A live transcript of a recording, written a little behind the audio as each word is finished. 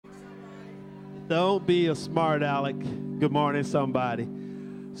Don't be a smart aleck. Good morning, somebody.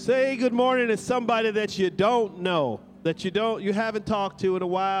 Say good morning to somebody that you don't know, that you haven't talked to in a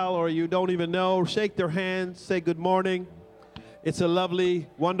while, or you don't even know. Shake their hand, say good morning. It's a lovely,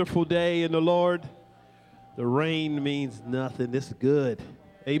 wonderful day in the Lord. The rain means nothing. This is good.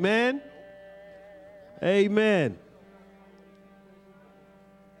 Amen. Amen.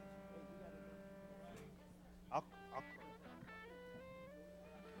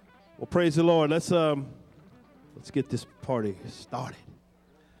 Well, praise the Lord. Let's get this party started.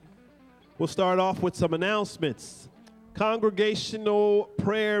 We'll start off with some announcements. Congregational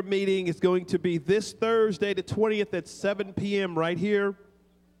prayer meeting is going to be this Thursday, the 20th at 7 p.m. right here.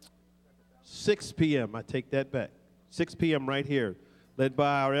 6 p.m. I take that back. 6 p.m. right here. Led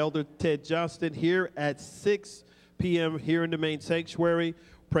by our elder Ted Johnston here at 6 p.m. here in the main sanctuary,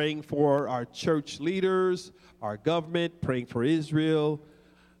 praying for our church leaders, our government, praying for Israel,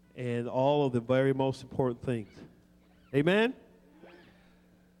 and all of the very most important things. Amen?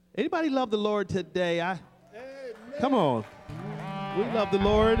 Anybody love the Lord today? Come on. We love the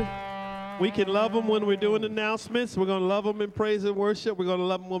Lord. We can love him when we're doing announcements. We're going to love him in praise and worship. We're going to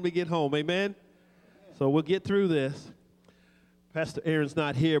love him when we get home. Amen? So we'll get through this. Pastor Aaron's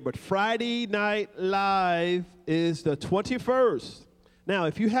not here, but Friday Night Live is the 21st. Now,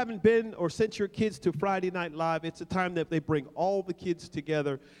 if you haven't been or sent your kids to Friday Night Live, it's a time that they bring all the kids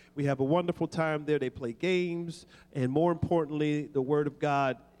together. We have a wonderful time there. They play games, and more importantly, the Word of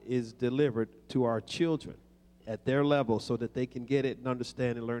God is delivered to our children at their level so that they can get it and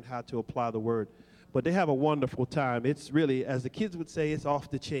understand and learn how to apply the Word. But they have a wonderful time. It's really, as the kids would say, it's off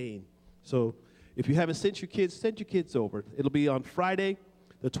the chain. So if you haven't sent your kids, send your kids over. It'll be on Friday,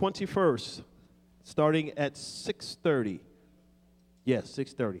 the 21st, starting at 6:30. Yes,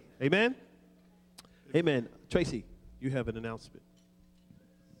 6:30. Amen? Amen. Tracy, you have an announcement.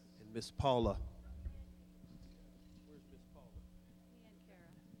 And Miss Paula. Where's Miss Paula? Me and Kara.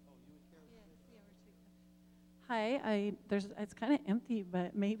 Oh, you and Kara? Hi, it's kind of empty,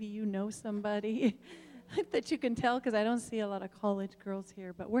 but maybe you know somebody that you can tell, because I don't see a lot of college girls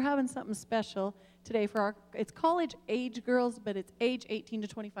here. But we're having something special today for it's college age girls, but it's age 18 to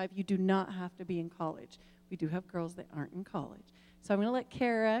 25. You do not have to be in college. We do have girls that aren't in college. So I'm going to let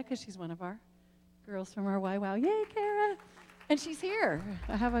Kara, because she's one of our girls from our YWOW. Yay, Kara! And she's here.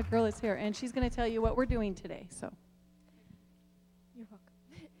 I have a girl that's here, and she's going to tell you what we're doing today. So you're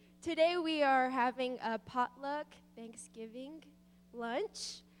welcome. Today we are having a potluck Thanksgiving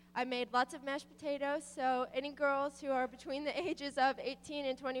lunch. I made lots of mashed potatoes, so any girls who are between the ages of 18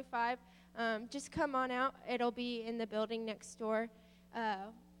 and 25, just come on out. It'll be in the building next door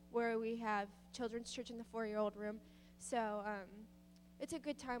where we have children's church in the 4-year-old room. So it's a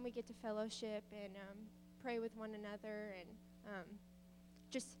good time. We get to fellowship and pray with one another and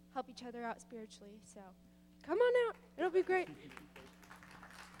just help each other out spiritually. So come on out. It'll be great.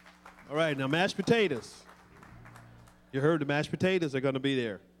 All right, now mashed potatoes. You heard the mashed potatoes are going to be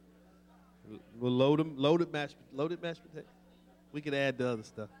there. We'll load them, loaded mashed potatoes. We could add the other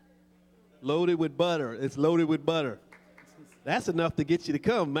stuff. Loaded with butter. It's loaded with butter. That's enough to get you to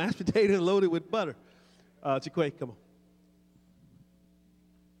come. Mashed potatoes loaded with butter. Chiquay, come on.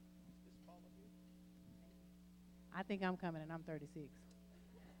 I think I'm coming, and I'm 36.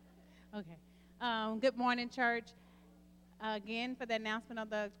 Okay. Good morning, church. Again, for the announcement of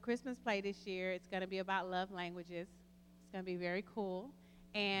the Christmas play this year, it's going to be about love languages. It's going to be very cool.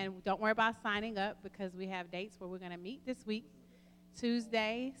 And don't worry about signing up, because we have dates where we're going to meet this week.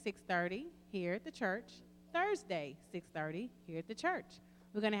 Tuesday, 6:30 here at the church. Thursday, 6:30 here at the church.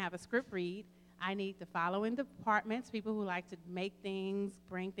 We're going to have a script read. I need the following departments: people who like to make things,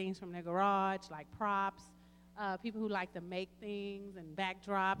 bring things from their garage, like props, people who like to make things and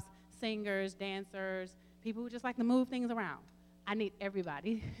backdrops, singers, dancers, people who just like to move things around. I need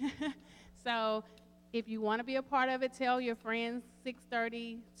everybody. So if you want to be a part of it, tell your friends.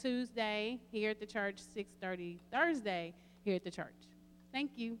 6:30 Tuesday here at the church, 6:30 Thursday here at the church.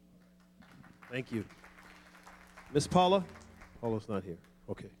 Thank you. Thank you. Miss Paula? Paula's not here.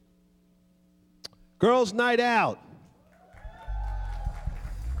 Okay. Girls' night out.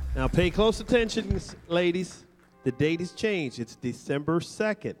 Now pay close attention, ladies. The date has changed. It's December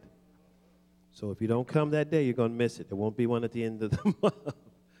 2nd. So if you don't come that day, you're going to miss it. There won't be one at the end of the month.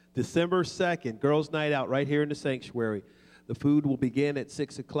 December 2nd, girls' night out right here in the sanctuary. The food will begin at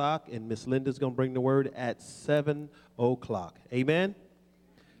 6 o'clock, and Miss Linda's going to bring the word at 7 o'clock. Amen?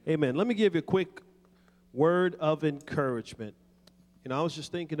 Amen. Let me give you a quick word of encouragement. You know, I was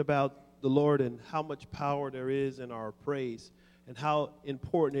just thinking about the Lord and how much power there is in our praise, and how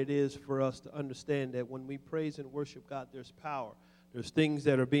important it is for us to understand that when we praise and worship God, there's power. There's things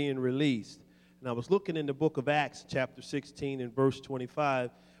that are being released. And I was looking in the book of Acts, chapter 16 and verse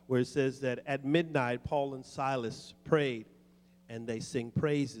 25, where it says that at midnight, Paul and Silas prayed, and they sing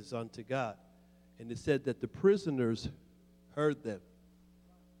praises unto God. And it said that the prisoners heard them.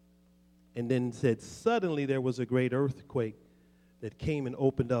 And then it said, suddenly there was a great earthquake that came and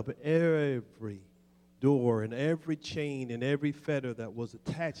opened up every door, and every chain and every fetter that was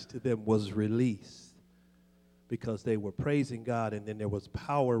attached to them was released because they were praising God, and then there was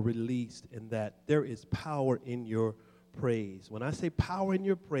power released in that. There is power in your praise. When I say power in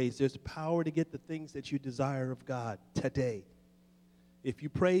your praise, there's power to get the things that you desire of God today. If you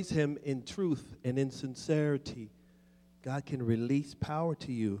praise him in truth and in sincerity, God can release power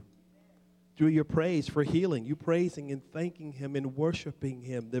to you through your praise for healing. You praising and thanking him and worshiping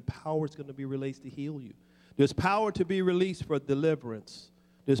him, the power is going to be released to heal you. There's power to be released for deliverance.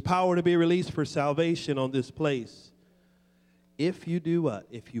 There's power to be released for salvation on this place. If you do what?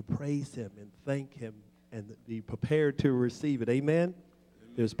 If you praise him and thank him and be prepared to receive it. Amen?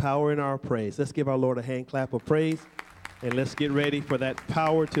 There's power in our praise. Let's give our Lord a hand clap of praise, and let's get ready for that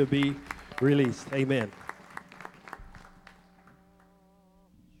power to be released. Amen.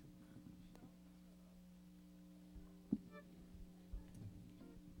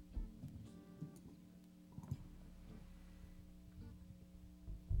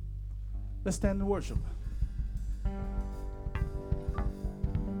 Let's stand and worship.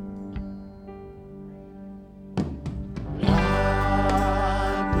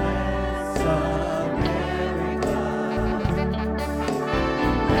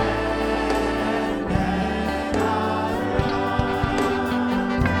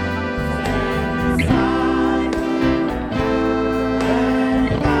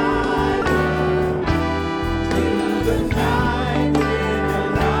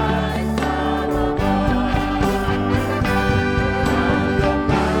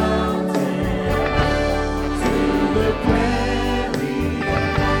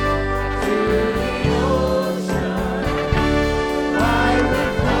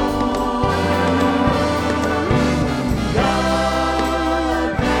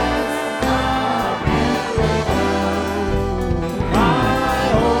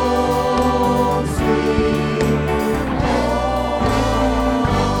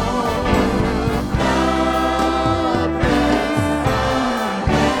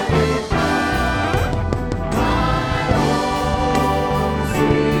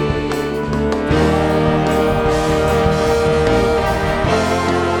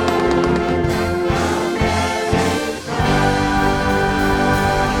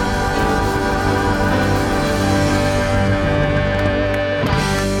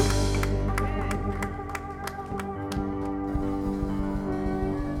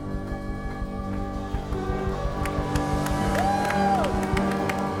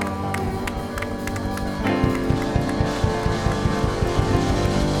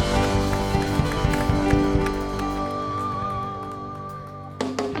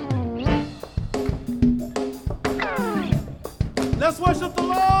 Let's worship the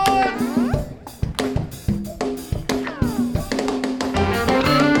Lord.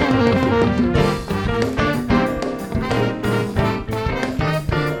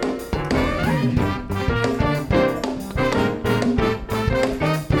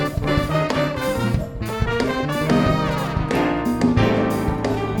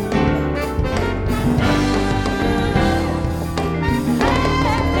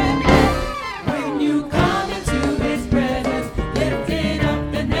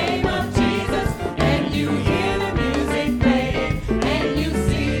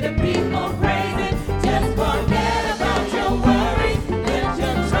 Praise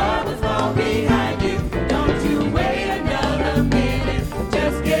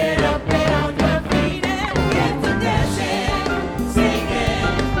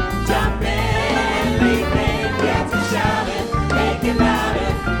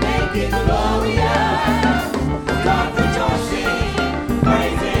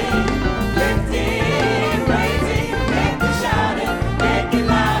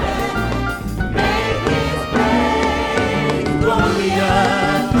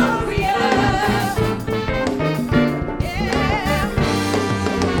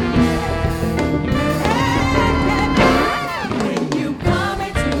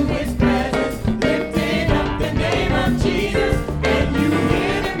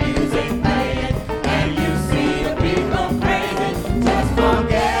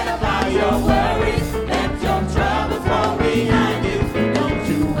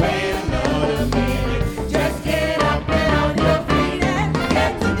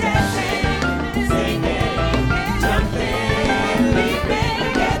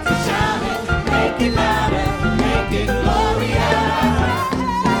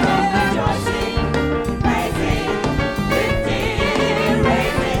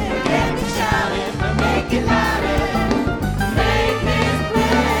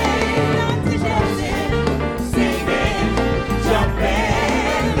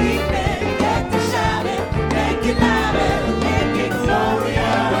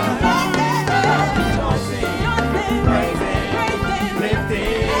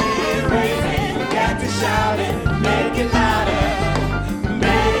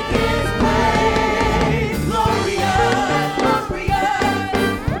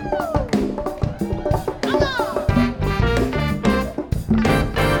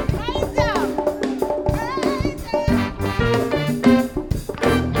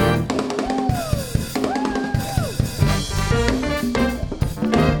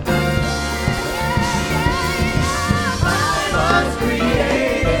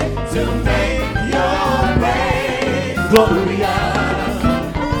to make your praise glorious.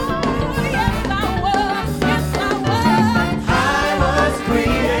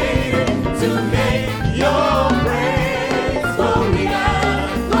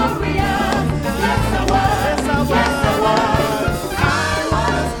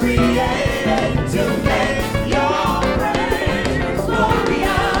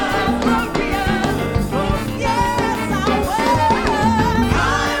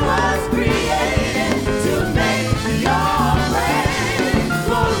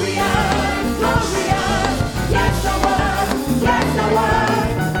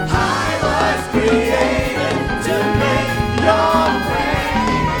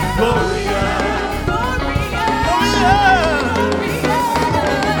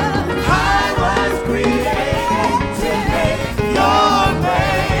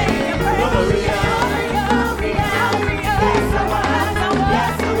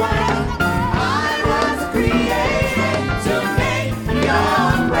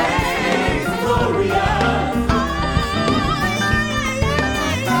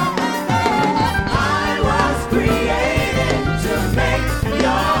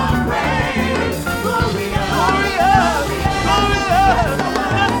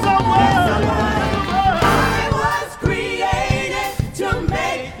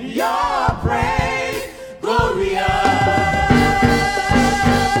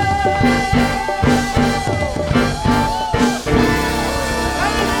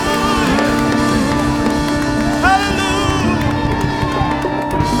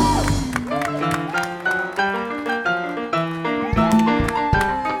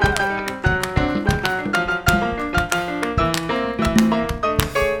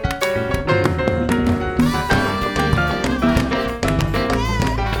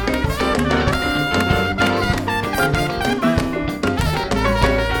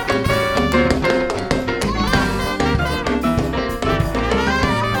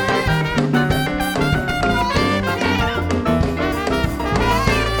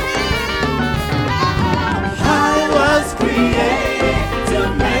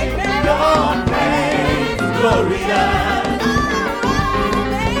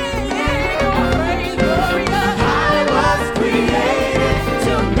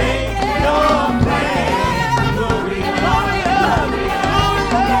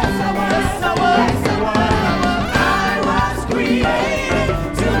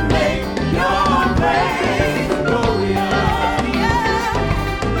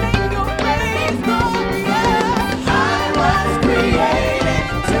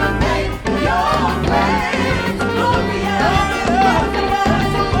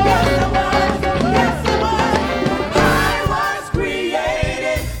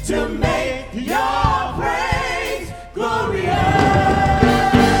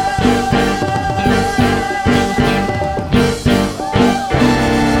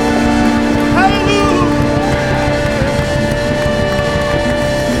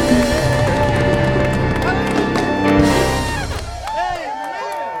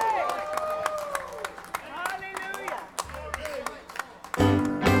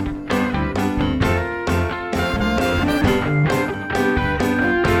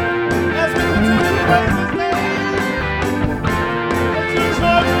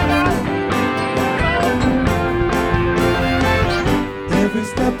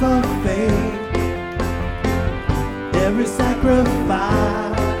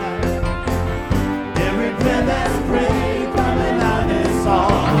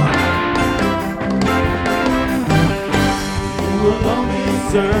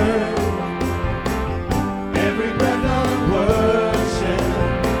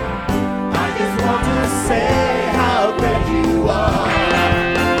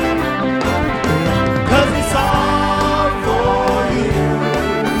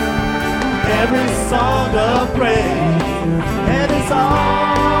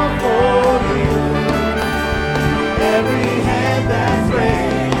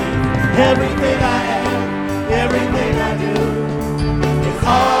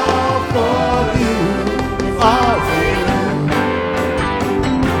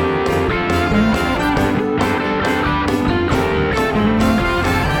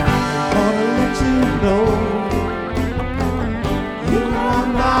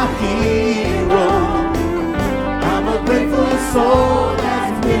 Soul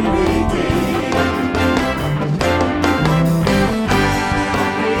that's been redeemed.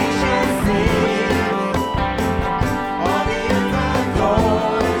 Creation sings.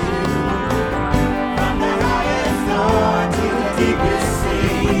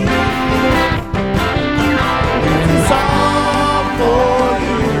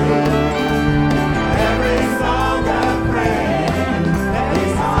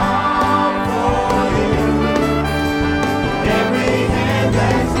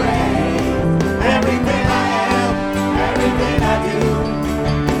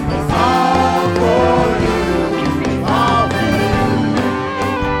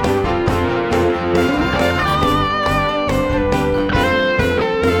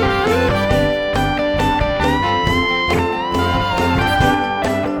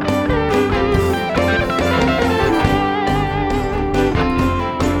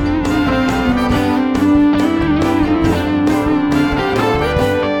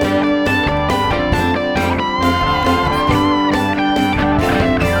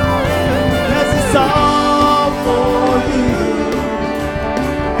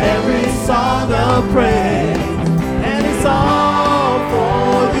 the praise, and it's all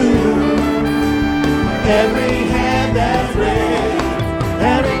for you. Every hand that's raised,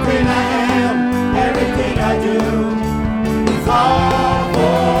 everything I am, everything I do, it's all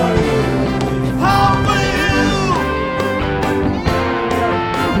for you. All for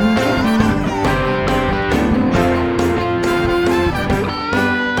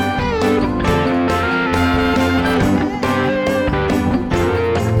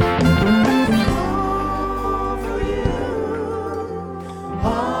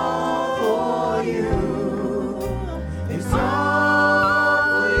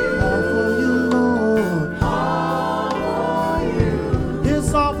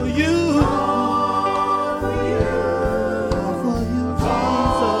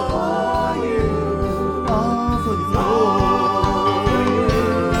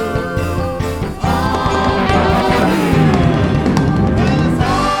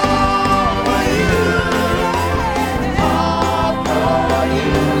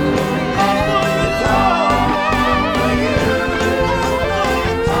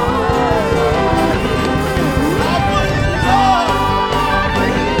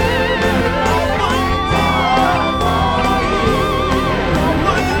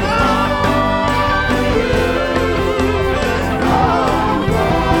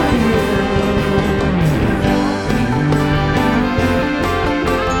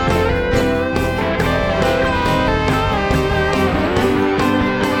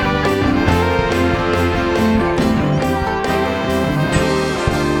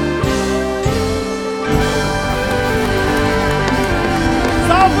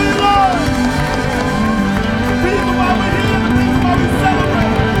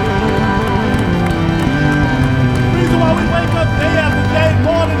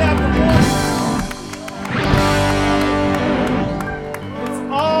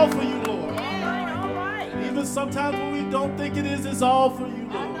sometimes when we don't think it is, it's all for you,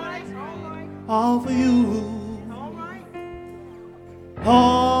 Lord. All for you.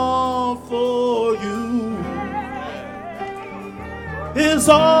 All for you. It's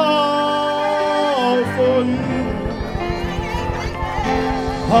all for you.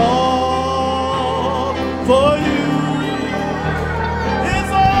 All for you.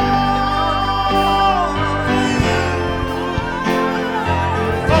 It's all for you. All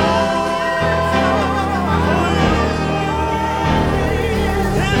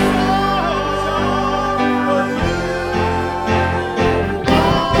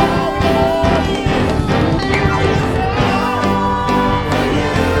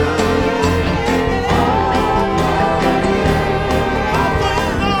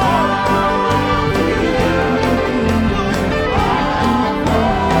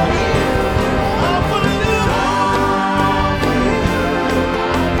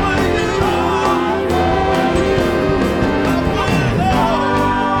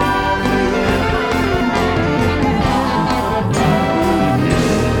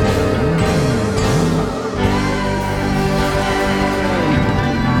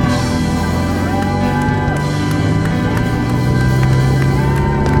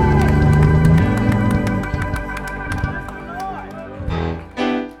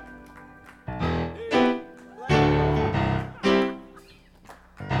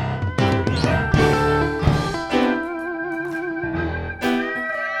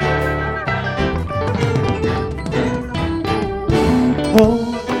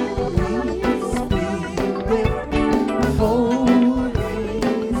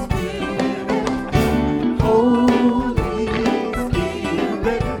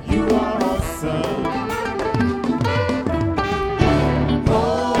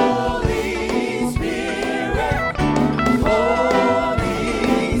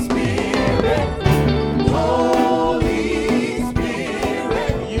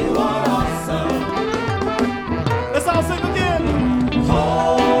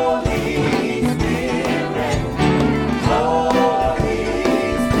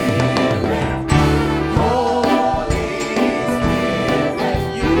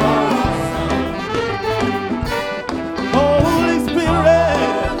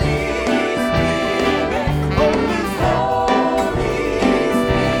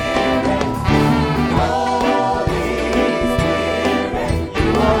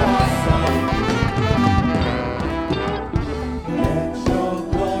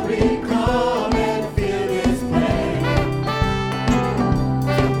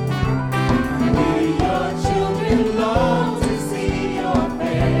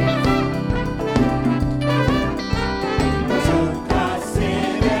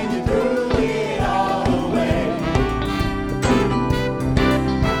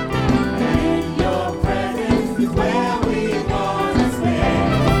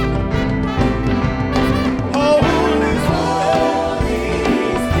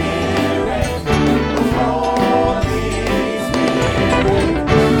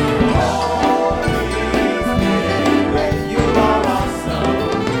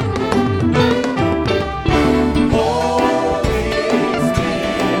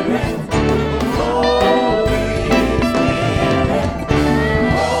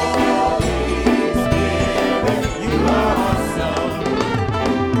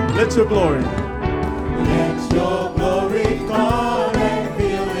glory. Let your glory come and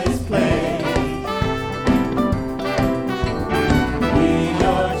fill this place. We,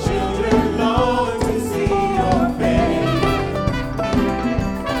 your children, long to see your face.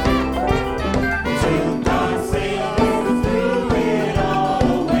 Till God sails through it all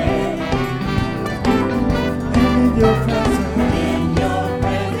away. And in your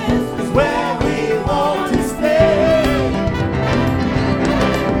presence is where we want to stay.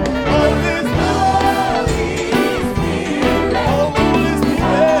 Holy Spirit, Holy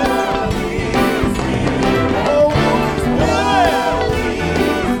Spirit, Holy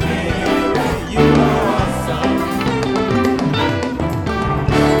Spirit, you are awesome.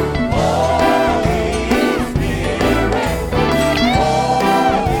 Holy Spirit,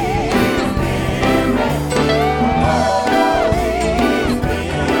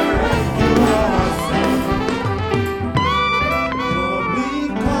 Lord, we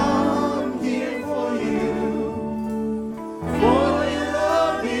come here for you, for your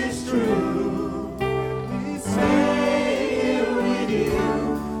love is true. We stay here with you,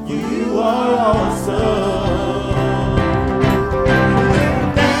 you are awesome.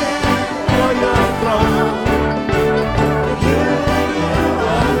 Stand for your throne, you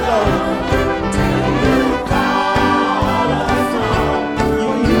alone. You call us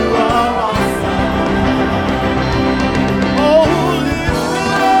home, you are awesome. Holy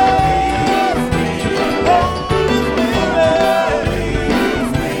Spirit, Holy Spirit, you are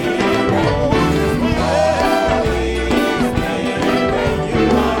awesome. Holy Spirit, you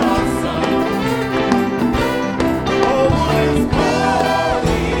are awesome.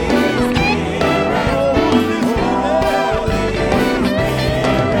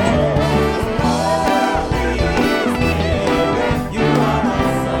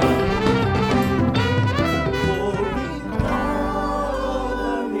 Pouring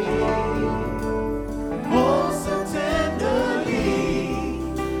over me, oh so tenderly,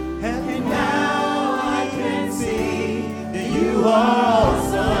 and now I can see that you are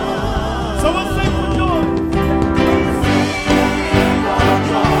awesome. Someone sing for joy. Sing for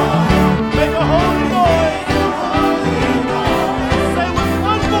joy. Make a holy noise. Say with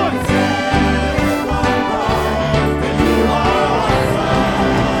one voice. That you are awesome.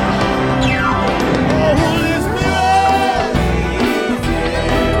 Oh, Holy Spirit.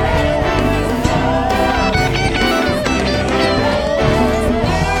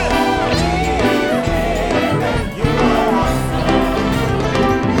 You are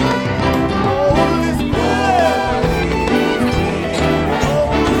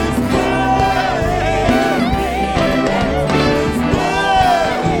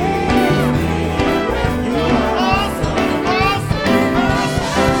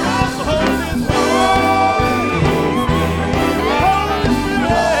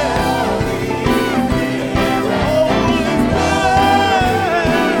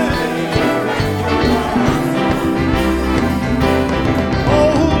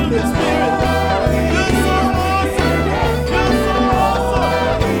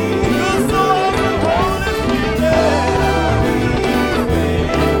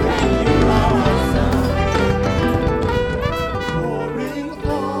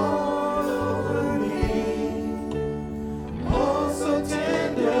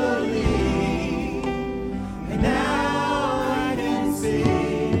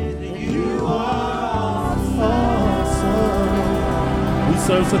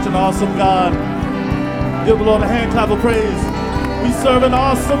serve such an awesome God. Give the Lord a hand clap of praise. We serve an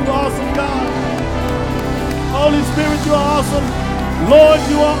awesome, awesome God. Holy Spirit, you are awesome. Lord,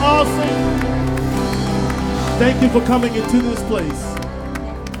 you are awesome. Thank you for coming into this place.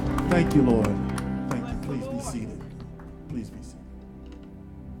 Thank you, Lord. Thank you. Please be seated. Please be seated.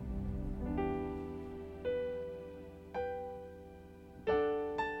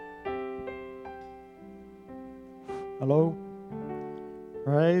 Hello.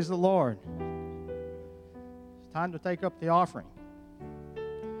 Praise the Lord. It's time to take up the offering.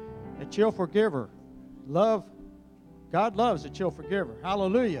 A chill forgiver. God loves a chill forgiver.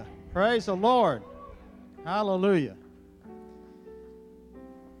 Hallelujah. Praise the Lord. Hallelujah.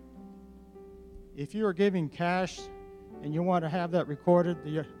 If you are giving cash and you want to have that recorded,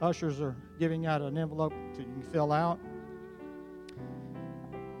 the ushers are giving out an envelope that you can fill out.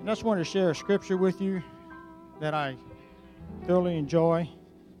 And I just want to share a scripture with you that I thoroughly enjoy.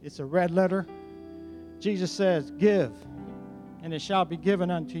 It's a red letter. Jesus says, "Give, and it shall be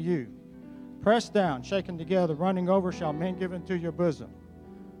given unto you. Pressed down, shaken together, running over, shall men give into your bosom.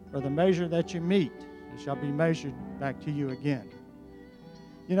 For the measure that you meet, it shall be measured back to you again."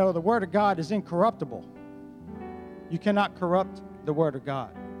 You know, the Word of God is incorruptible. You cannot corrupt the Word of God.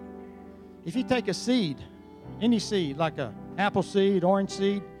 If you take a seed, any seed, like a apple seed, orange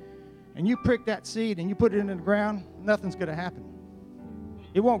seed, and you prick that seed and you put it in the ground, nothing's going to happen.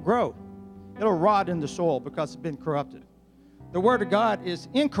 It won't grow. It'll rot in the soil because it's been corrupted. The Word of God is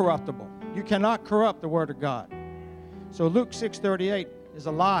incorruptible. You cannot corrupt the Word of God. So Luke 6:38 is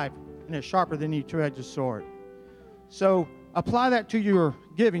alive and is sharper than any two-edged sword. So apply that to your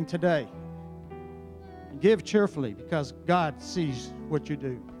giving today. Give cheerfully because God sees what you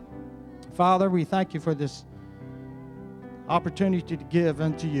do. Father, we thank you for this opportunity to give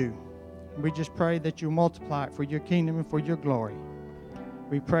unto you. We just pray that you multiply it for your kingdom and for your glory.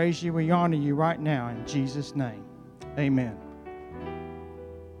 We praise you, we honor you right now in Jesus' name. Amen.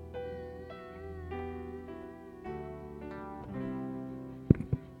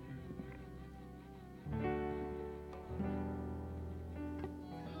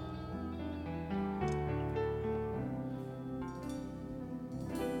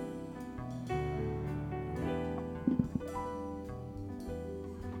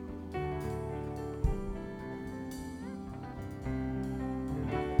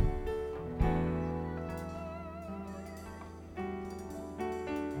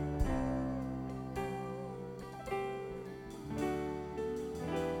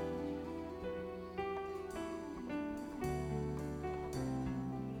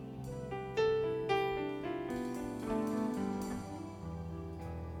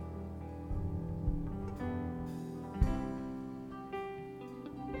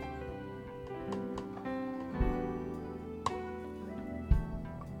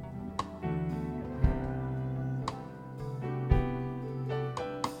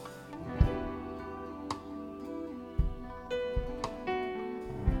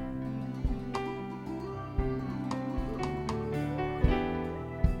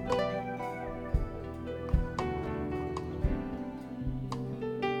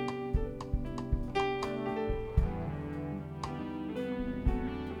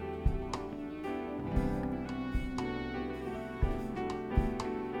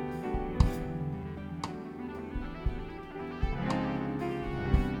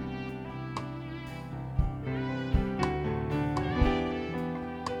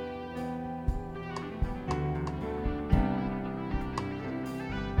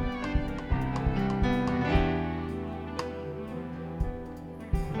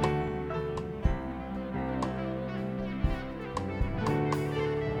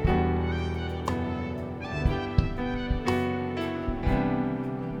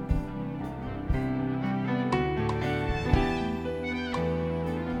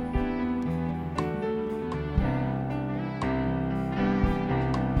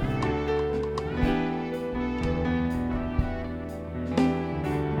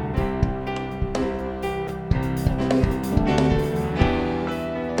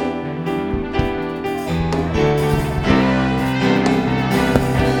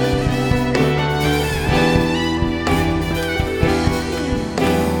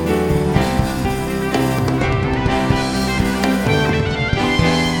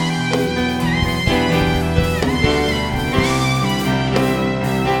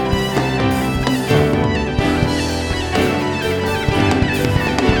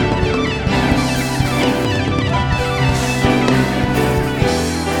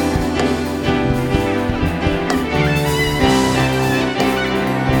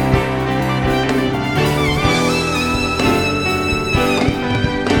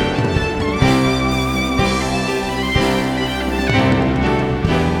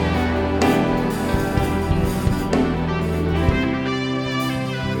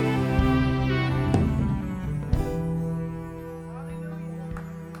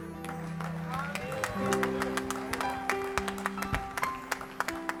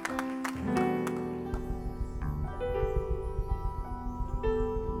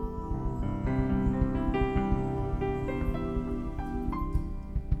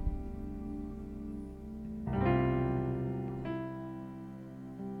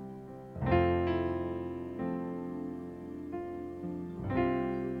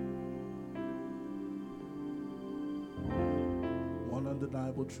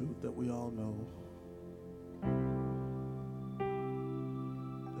 undeniable truth that we all know,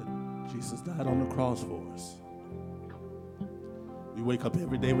 that Jesus died on the cross for us. We wake up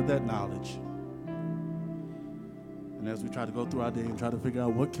every day with that knowledge. And as we try to go through our day and try to figure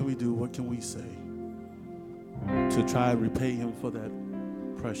out what can we do, what can we say to try and repay him for that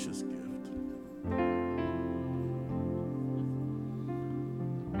precious gift.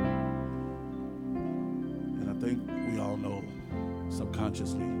 And I think we all know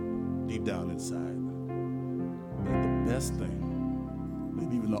subconsciously, deep down inside, that the best thing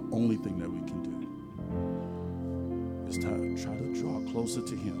maybe even the only thing that we can do is to try to draw closer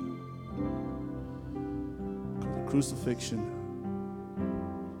to him. Because the crucifixion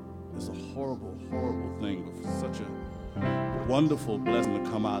is a horrible, horrible thing, but such a wonderful blessing to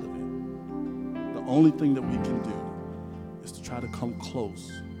come out of it. The only thing that we can do is to try to come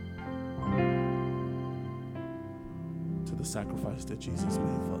close to the sacrifice that Jesus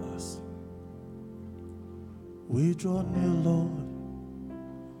made for us. We draw near, Lord.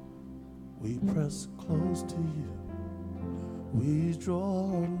 We press close to you. We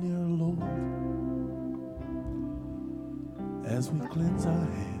draw near, Lord, as we cleanse our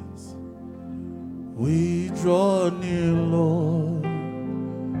hands. We draw near, Lord.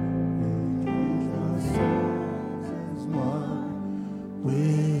 We keep our souls as one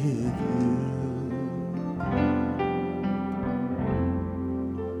with you.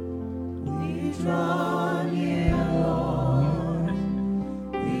 We draw near, Lord.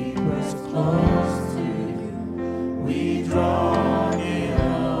 We press close to you. We draw near,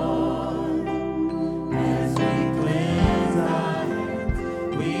 Lord, as we cleanse our hands.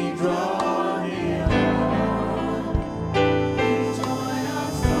 We draw near, Lord. We join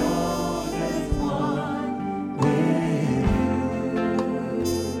our souls as one with you.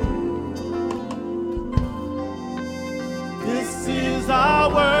 This is our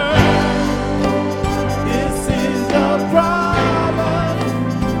word. This is your promise.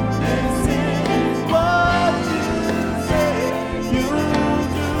 This is what you say you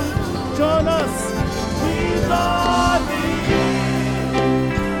do. Join us. We draw near.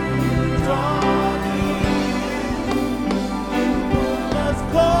 You draw near. You pull us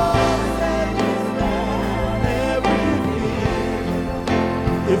close and you stand everything.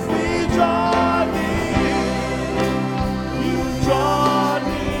 If we draw near, you draw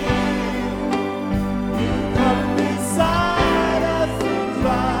near. You come beside us and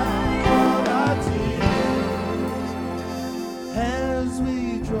dry all our tears as we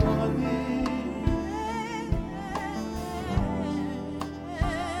draw near,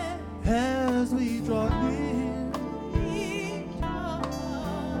 as we draw near,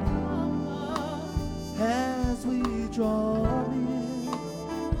 as we draw near.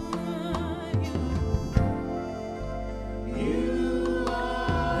 You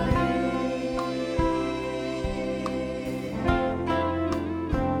are here.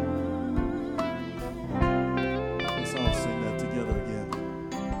 Let's all sing that together again.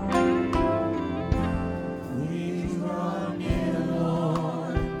 We draw near,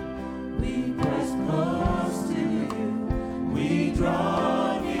 Lord. We press close to you. We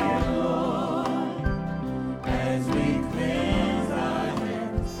draw near, Lord, as we cleanse our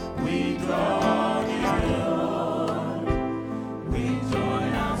hands. We draw near, Lord. We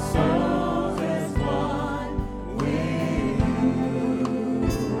join our souls as one with you.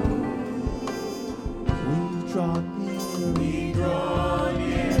 We draw near. We draw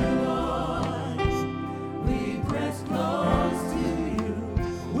near, Lord. We press close to you.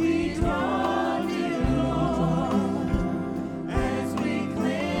 We draw near, Lord, as we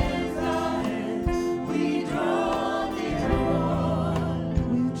cleanse our hands. We draw near, Lord.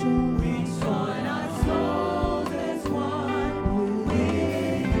 We join our souls as one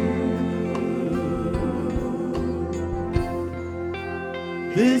with you.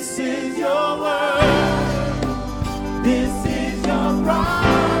 This is your word. This is your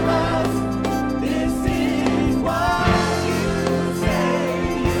promise. This is what you say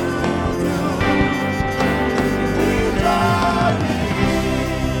you do. We draw near.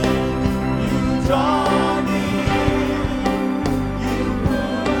 You draw near. You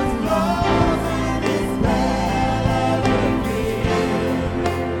pull us close and dispel every fear.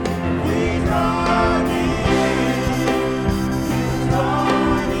 We draw near. You draw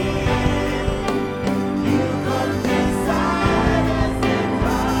near.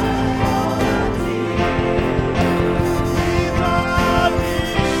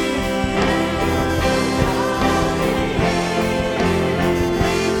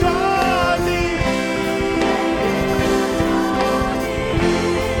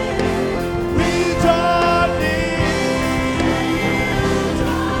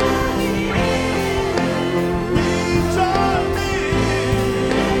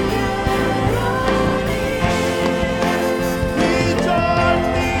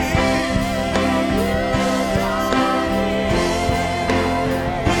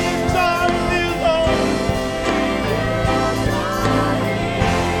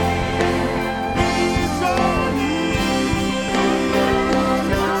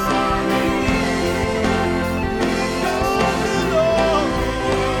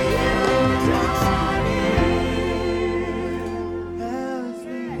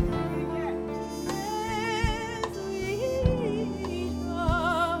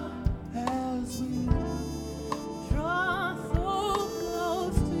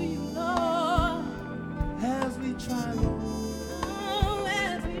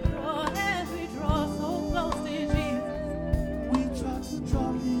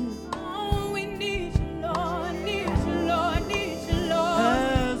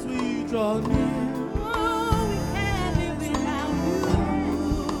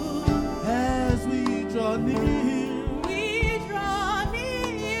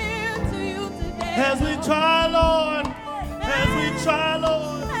 As we try, Lord. As we try,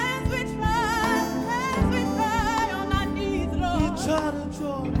 Lord. As we try on our knees, Lord. We try to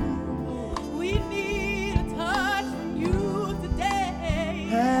draw near, Lord. We need a touch from you today.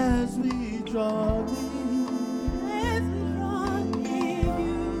 As we draw near. As we draw near,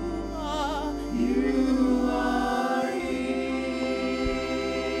 you are here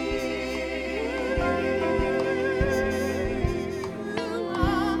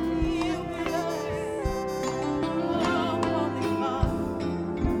with us. Oh, Holy Father.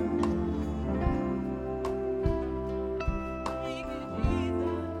 Thank you,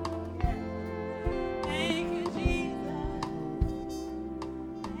 Jesus. Thank you, Jesus.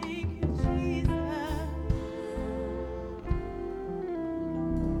 Thank you, Jesus.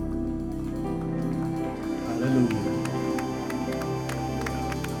 Hallelujah.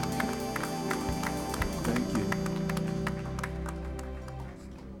 Thank you.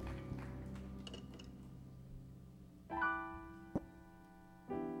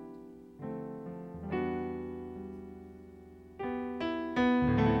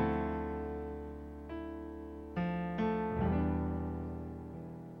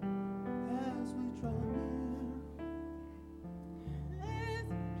 As we draw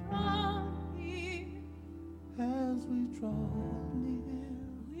near, as we draw near,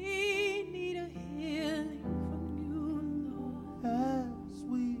 We need a healing from you, Lord. as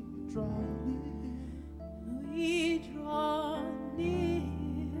we draw near, We draw near.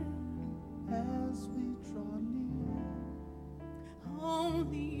 as we draw near,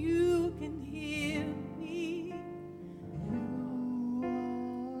 Only you can heal me. you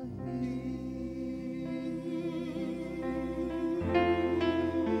are here.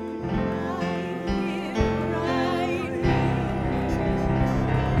 Right here.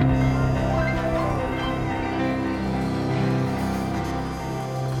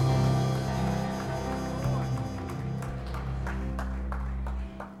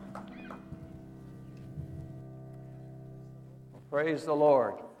 Praise the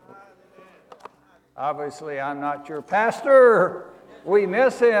Lord. Obviously, I'm not your pastor. We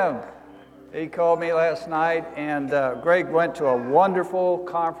miss him. He called me last night, and Greg went to a wonderful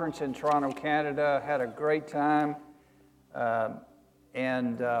conference in Toronto, Canada, had a great time.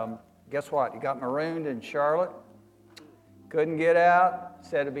 Guess what? He got marooned in Charlotte. Couldn't get out.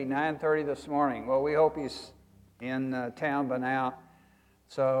 Said it'd be 9:30 this morning. Well, we hope he's in town by now.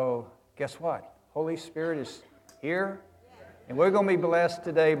 So guess what? Holy Spirit is here. And we're going to be blessed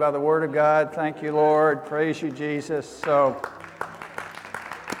today by the Word of God. Thank you, Lord. Praise you, Jesus. So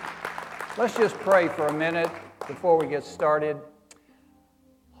let's just pray for a minute before we get started.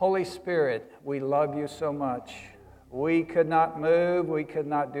 Holy Spirit, we love you so much. We could not move, we could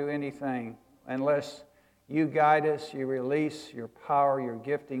not do anything unless you guide us, you release your power, your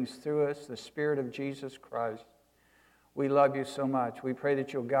giftings through us, the Spirit of Jesus Christ. We love you so much. We pray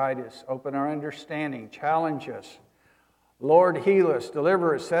that you'll guide us, open our understanding, challenge us. Lord, heal us,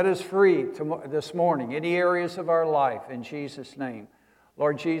 deliver us, set us free this morning, any areas of our life, in Jesus' name.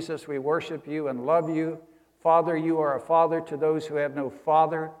 Lord Jesus, we worship you and love you. Father, you are a father to those who have no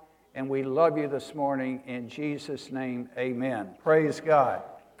father, and we love you this morning. In Jesus' name, amen. Praise God.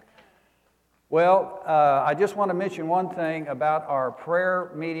 Well, I just want to mention one thing about our prayer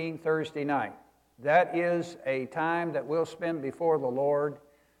meeting Thursday night. That is a time that we'll spend before the Lord.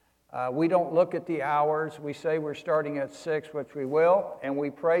 We don't look at the hours. We say we're starting at 6, which we will, and we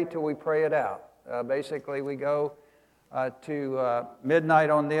pray till we pray it out. Basically, we go to midnight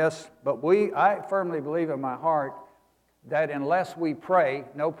on this, but I firmly believe in my heart that unless we pray,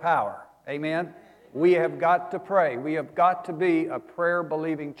 no power. Amen? We have got to pray. We have got to be a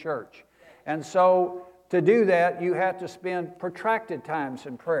prayer-believing church. And so to do that, you have to spend protracted times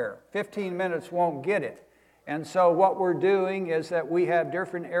in prayer. 15 minutes won't get it. And so what we're doing is that we have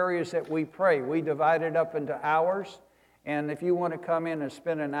different areas that we pray. We divide it up into hours. And if you want to come in and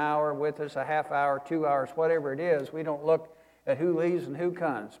spend an hour with us, a half hour, 2 hours, whatever it is, we don't look at who leaves and who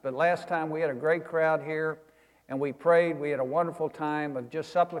comes. But last time we had a great crowd here, and we prayed. We had a wonderful time of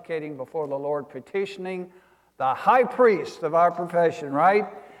just supplicating before the Lord, petitioning the high priest of our profession, right?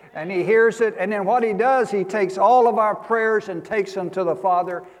 And he hears it, and then what he does, he takes all of our prayers and takes them to the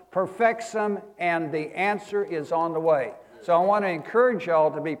Father, perfects them, and the answer is on the way. So I want to encourage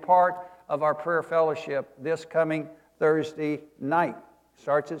y'all to be part of our prayer fellowship this coming Thursday night.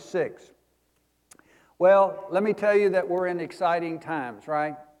 Starts at 6. Well, let me tell you that we're in exciting times,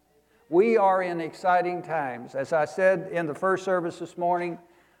 right? We are in exciting times. As I said in the first service this morning,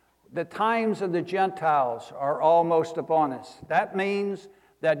 the times of the Gentiles are almost upon us. That means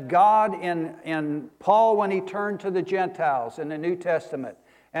that God in Paul, when he turned to the Gentiles in the New Testament,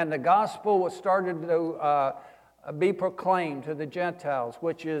 and the gospel was started to be proclaimed to the Gentiles,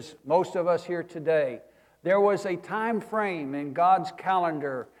 which is most of us here today. There was a time frame in God's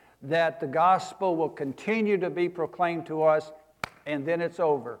calendar that the gospel will continue to be proclaimed to us, and then it's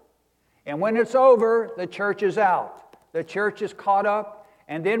over. And when it's over, the church is out. The church is caught up,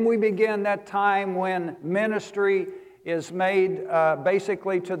 and then we begin that time when ministry is made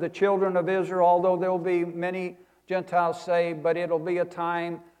basically to the children of Israel, although there will be many Gentiles saved, but it'll be a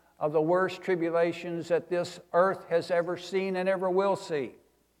time of the worst tribulations that this earth has ever seen and ever will see.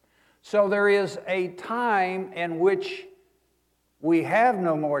 So there is a time in which we have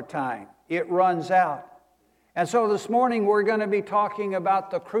no more time. It runs out. And so this morning we're going to be talking about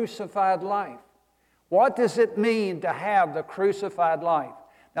the crucified life. What does it mean to have the crucified life?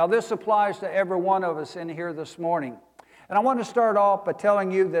 Now this applies to every one of us in here this morning. And I want to start off by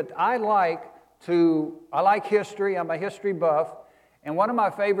telling you that I like history. I'm a history buff. And one of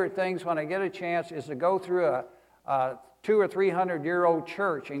my favorite things when I get a chance is to go through a 200 or 300-year-old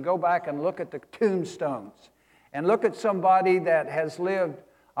church and go back and look at the tombstones and look at somebody that has lived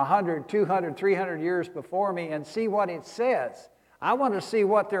 100, 200, 300 years before me and see what it says. I want to see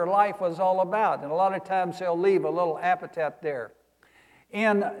what their life was all about. And a lot of times they'll leave a little epitaph there.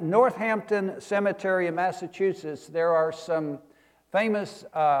 In Northampton Cemetery in Massachusetts, there are some famous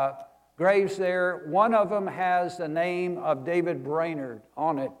graves there. One of them has the name of David Brainerd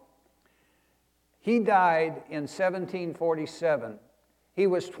on it. He died in 1747. He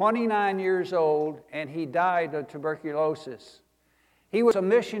was 29 years old, and he died of tuberculosis. He was a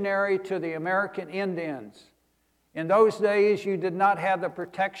missionary to the American Indians. In those days, you did not have the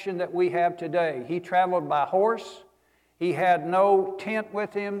protection that we have today. He traveled by horse. He had no tent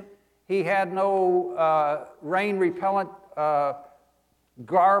with him. He had no rain-repellent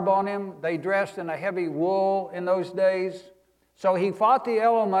garb on him. They dressed in a heavy wool in those days. So he fought the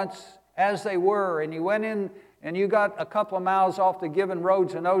elements as they were, and you went in and you got a couple of miles off the given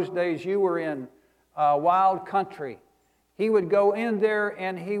roads. In those days, you were in wild country. He would go in there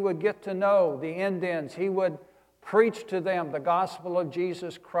and he would get to know the Indians. He would preach to them the gospel of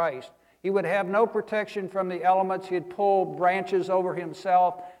Jesus Christ. He would have no protection from the elements. He'd pull branches over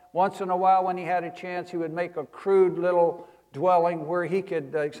himself. Once in a while, when he had a chance, he would make a crude little dwelling where he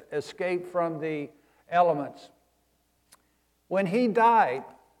could escape from the elements. When he died,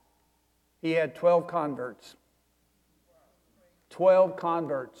 he had 12 converts. 12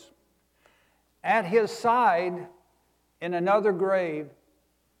 converts. At his side, in another grave,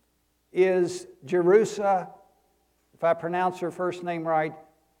 is Jerusa, if I pronounce her first name right,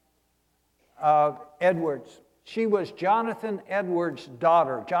 Edwards. She was Jonathan Edwards'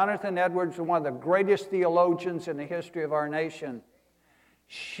 daughter. Jonathan Edwards was one of the greatest theologians in the history of our nation.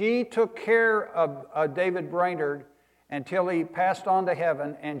 She took care of David Brainerd until he passed on to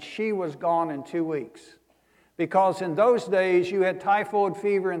heaven, and she was gone in 2 weeks. Because in those days, you had typhoid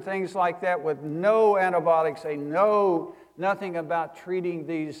fever and things like that with no antibiotics. They know nothing about treating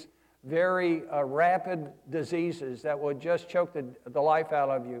these very rapid diseases that would just choke the life out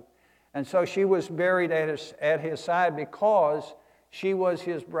of you. And so she was buried at his side because she was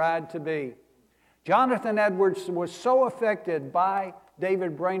his bride-to-be. Jonathan Edwards was so affected by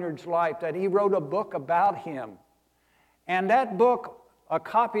David Brainerd's life that he wrote a book about him. And that book, a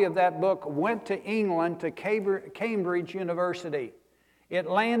copy of that book, went to England, to Cambridge University. It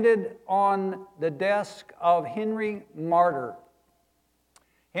landed on the desk of Henry Martyr.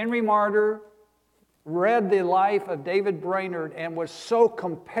 Henry Martyr read the life of David Brainerd and was so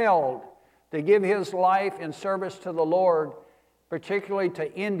compelled to give his life in service to the Lord, particularly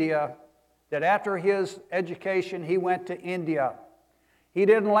to India, that after his education he went to India. He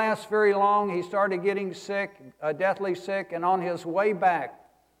didn't last very long. He started getting sick, deathly sick, and on his way back,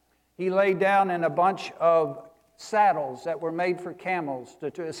 he lay down in a bunch of saddles that were made for camels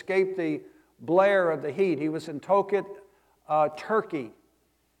to escape the blare of the heat. He was in Tokat, Turkey.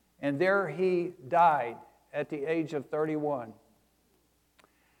 And there he died at the age of 31.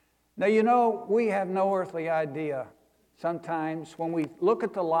 Now, you know, we have no earthly idea sometimes when we look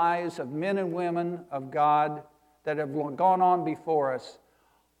at the lives of men and women of God that have gone on before us,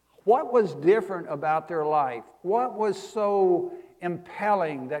 what was different about their life? What was so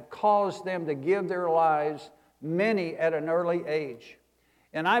impelling that caused them to give their lives, many at an early age?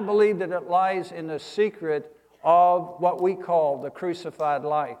 And I believe that it lies in the secret of what we call the crucified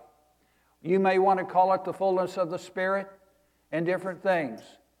life. You may want to call it the fullness of the Spirit and different things.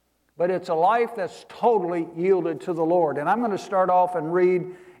 But it's a life that's totally yielded to the Lord. And I'm going to start off and read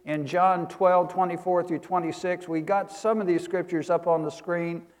in John 12, 24 through 26. We got some of these scriptures up on the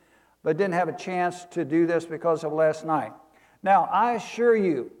screen, but didn't have a chance to do this because of last night. Now, I assure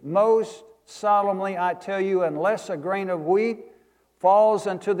you, most solemnly I tell you, unless a grain of wheat falls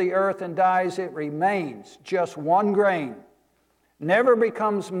into the earth and dies, it remains just one grain, never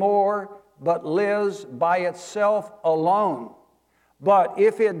becomes more, but lives by itself alone. But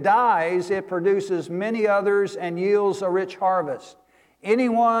if it dies, it produces many others and yields a rich harvest.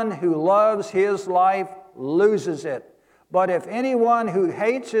 Anyone who loves his life loses it. But if anyone who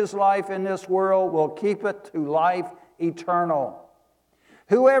hates his life in this world will keep it to life eternal.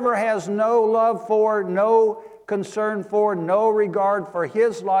 Whoever has no love for, no concern for, no regard for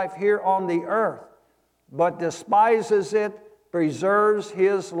his life here on the earth, but despises it, preserves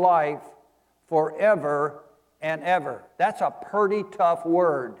his life forever and ever. That's a pretty tough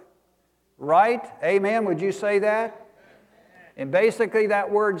word, right? Amen? Would you say that? And basically that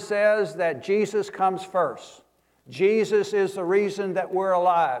word says that Jesus comes first. Jesus is the reason that we're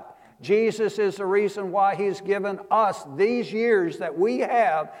alive. Jesus is the reason why He's given us these years that we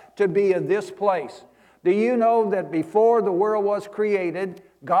have to be in this place. Do you know that before the world was created,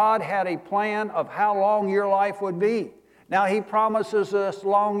 God had a plan of how long your life would be? Now He promises us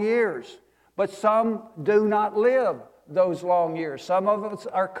long years, but some do not live those long years. Some of us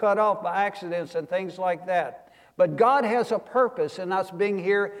are cut off by accidents and things like that. But God has a purpose in us being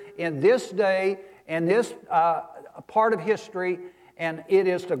here in this day and this part of history, and it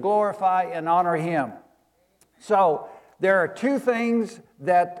is to glorify and honor Him. So there are two things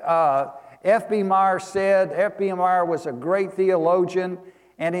that F.B. Meyer said. F.B. Meyer was a great theologian,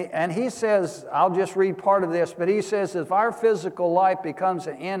 and he says, I'll just read part of this, but he says, if our physical life becomes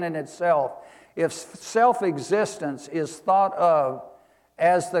an end in itself, if self-existence is thought of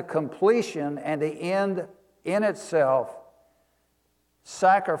as the completion and the end in itself,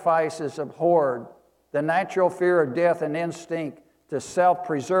 sacrifice is abhorred. The natural fear of death and instinct to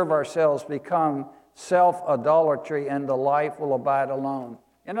self-preserve ourselves become self-idolatry, and the life will abide alone.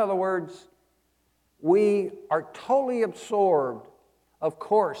 In other words, we are totally absorbed, of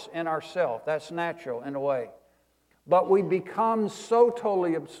course, in ourselves. That's natural in a way. But we become so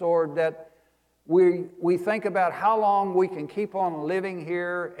totally absorbed that we think about how long we can keep on living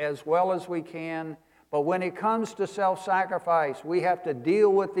here as well as we can. But when it comes to self-sacrifice, we have to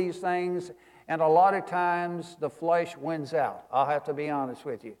deal with these things, and a lot of times the flesh wins out. I'll have to be honest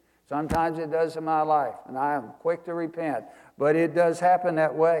with you. Sometimes it does in my life, and I am quick to repent, but it does happen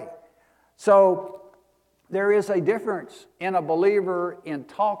that way. So there is a difference in a believer in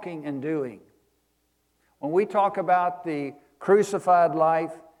talking and doing. When we talk about the crucified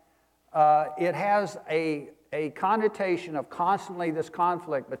life, it has a connotation of constantly this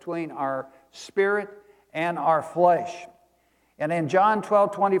conflict between our spirit and our flesh. And in John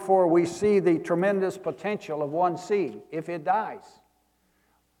 12:24, we see the tremendous potential of one seed if it dies.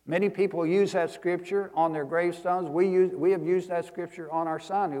 Many people use that scripture on their gravestones. We have used that scripture on our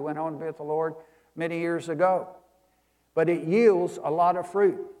son who went home to be with the Lord many years ago. But it yields a lot of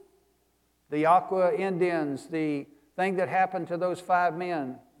fruit. The Aqua Indians, the thing that happened to those 5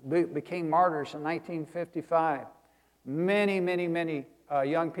 men, became martyrs in 1955. Many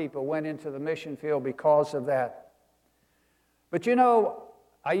young people went into the mission field because of that. But you know,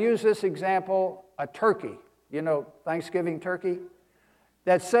 I use this example, a turkey, Thanksgiving turkey,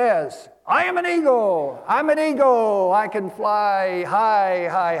 that says, I am an eagle, I can fly high,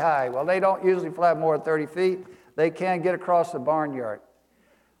 high, high. Well, they don't usually fly more than 30 feet. They can't get across the barnyard.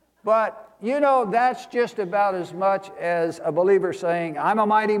 But, that's just about as much as a believer saying, I'm a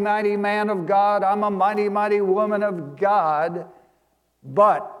mighty, mighty man of God, I'm a mighty, mighty woman of God,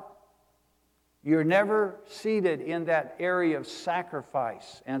 but you're never seated in that area of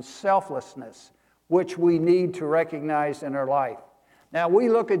sacrifice and selflessness, which we need to recognize in our life. Now, we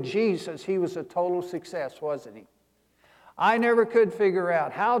look at Jesus. He was a total success, wasn't he? I never could figure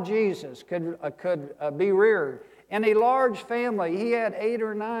out how Jesus could be reared in a large family. He had 8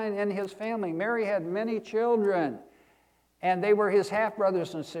 or 9 in his family. Mary had many children, and they were his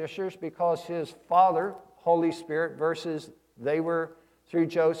half-brothers and sisters because his father, Holy Spirit, versus they were through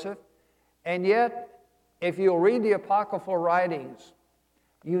Joseph. And yet, if you'll read the apocryphal writings,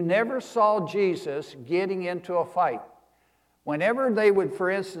 you never saw Jesus getting into a fight. Whenever they would,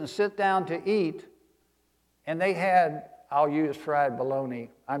 for instance, sit down to eat, and they had, I'll use fried bologna.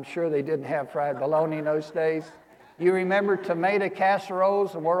 I'm sure they didn't have fried bologna in those days. You remember tomato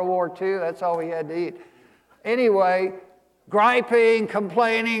casseroles in World War II? That's all we had to eat. Anyway, griping,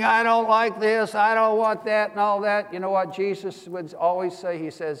 complaining, I don't like this, I don't want that, and all that. You know what Jesus would always say?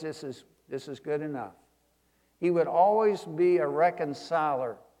 He says, this is good enough. He would always be a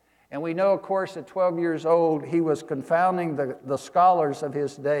reconciler. And we know, of course, at 12 years old, he was confounding the scholars of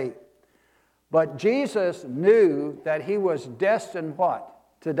his day. But Jesus knew that he was destined what?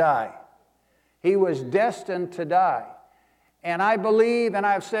 To die. He was destined to die. And I believe, and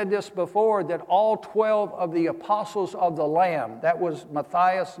I've said this before, that all 12 of the apostles of the Lamb, that was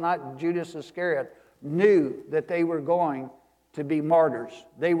Matthias, not Judas Iscariot, knew that they were going to be martyrs.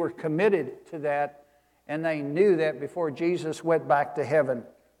 They were committed to that, and they knew that before Jesus went back to heaven.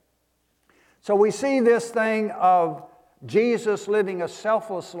 So we see this thing of Jesus living a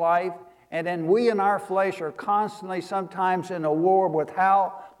selfless life, and then we in our flesh are constantly sometimes in a war with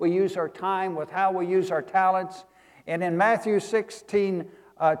how we use our time, with how we use our talents. And in Matthew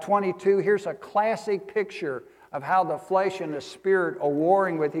 16:22, here's a classic picture of how the flesh and the spirit are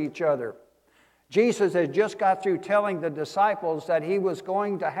warring with each other. Jesus had just got through telling the disciples that he was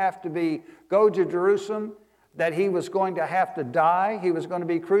going to have to go to Jerusalem, that he was going to have to die, he was going to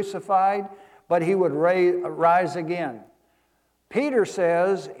be crucified, but he would rise again. Peter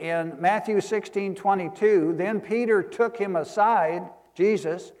says in Matthew 16:22, then Peter took him aside,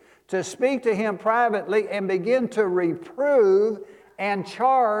 Jesus, to speak to him privately and begin to reprove and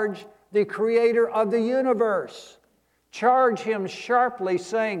charge the creator of the universe. Charge him sharply,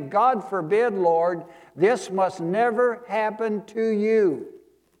 saying, God forbid, Lord, this must never happen to you.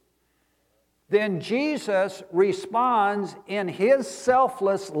 Then Jesus responds in his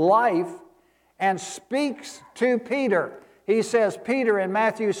selfless life and speaks to Peter. He says, Peter in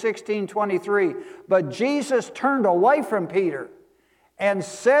Matthew 16:23, but Jesus turned away from Peter and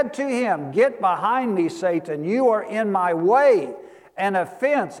said to him, get behind me, Satan, you are in my way, an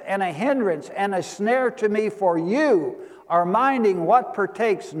offense and a hindrance and a snare to me, for you are minding what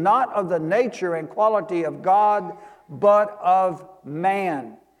partakes not of the nature and quality of God, but of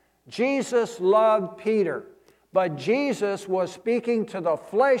man. Jesus loved Peter, but Jesus was speaking to the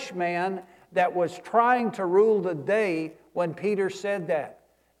flesh man that was trying to rule the day when Peter said that.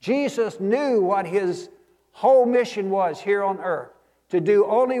 Jesus knew what his whole mission was here on earth, to do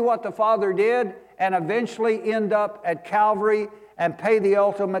only what the Father did and eventually end up at Calvary and pay the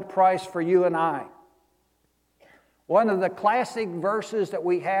ultimate price for you and I. One of the classic verses that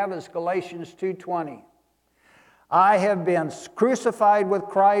we have is Galatians 2:20. I have been crucified with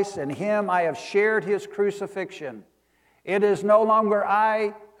Christ, and him I have shared his crucifixion. It is no longer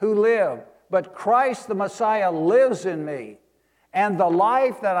I who live, but Christ the Messiah lives in me. And the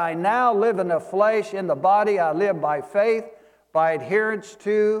life that I now live in the flesh, in the body, I live by faith, by adherence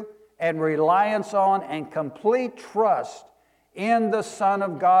to and reliance on and complete trust in the Son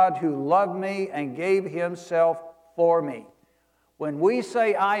of God who loved me and gave himself for me. When we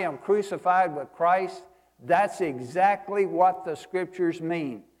say I am crucified with Christ, that's exactly what the Scriptures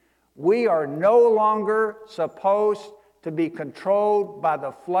mean. We are no longer supposed to be controlled by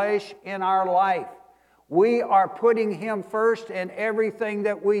the flesh in our life. We are putting him first in everything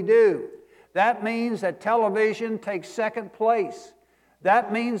that we do. That means that television takes second place.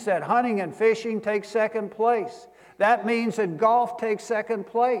 That means that hunting and fishing takes second place. That means that golf takes second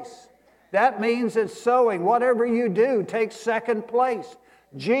place. That means that sewing, whatever you do, takes second place.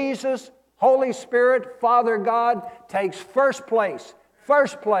 Jesus, Holy Spirit, Father God, takes first place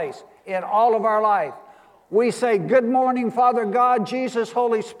in all of our life. We say, good morning, Father God, Jesus,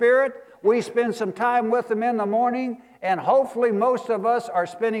 Holy Spirit. We spend some time with them in the morning, and hopefully most of us are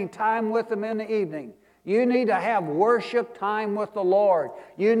spending time with them in the evening. You need to have worship time with the Lord.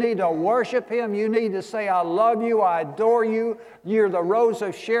 You need to worship him. You need to say, I love you, I adore you. You're the rose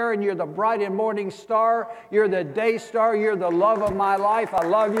of Sharon. You're the bright and morning star. You're the day star. You're the love of my life. I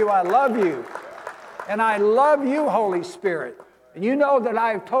love you, I love you. And I love you, Holy Spirit. And you know that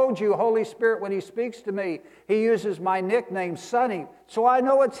I've told you, Holy Spirit, when he speaks to me, he uses my nickname, Sonny, so I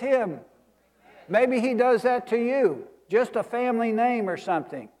know it's him. Maybe he does that to you, just a family name or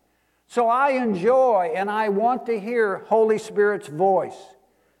something. So I enjoy and I want to hear Holy Spirit's voice.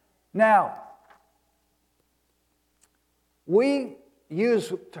 Now, we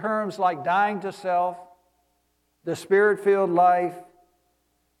use terms like dying to self, the Spirit-filled life,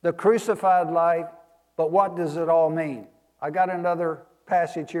 the crucified life, but what does it all mean? I got another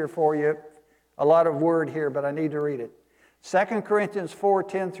passage here for you, a lot of word here, but I need to read it. 2 Corinthians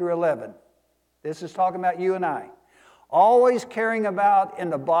 4:10 through 11. This is talking about you and I. Always carrying about in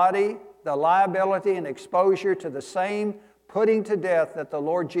the body the liability and exposure to the same putting to death that the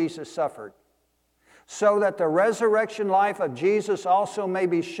Lord Jesus suffered, so that the resurrection life of Jesus also may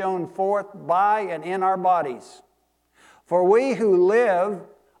be shown forth by and in our bodies. For we who live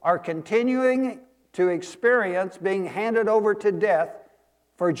are continuing to experience being handed over to death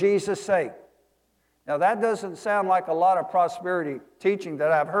for Jesus' sake. Now, that doesn't sound like a lot of prosperity teaching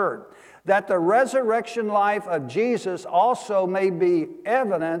that I've heard. That the resurrection life of Jesus also may be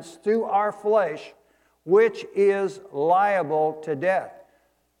evidenced through our flesh, which is liable to death.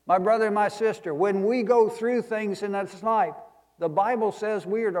 My brother and my sister, when we go through things in this life, the Bible says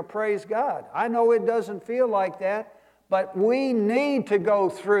we are to praise God. I know it doesn't feel like that, but we need to go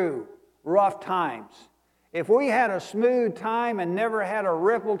through rough times. If we had a smooth time and never had a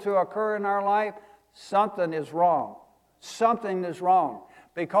ripple to occur in our life, something is wrong. Something is wrong.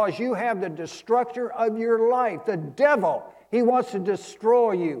 Because you have the destructor of your life, the devil. He wants to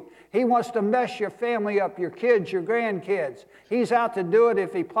destroy you. He wants to mess your family up, your kids, your grandkids. He's out to do it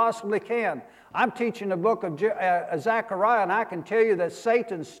if he possibly can. I'm teaching the book of Zechariah, and I can tell you that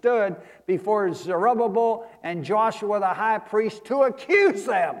Satan stood before Zerubbabel and Joshua the high priest to accuse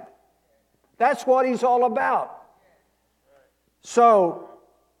them. That's what he's all about. So,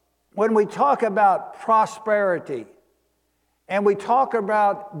 when we talk about prosperity, and we talk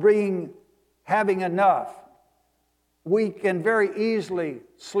about having enough, we can very easily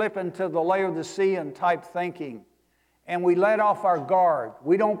slip into the Laodicean type thinking, and we let off our guard.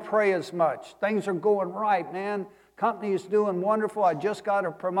 We don't pray as much. Things are going right, man. Company is doing wonderful. I just got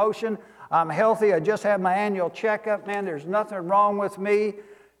a promotion. I'm healthy. I just had my annual checkup, man. There's nothing wrong with me.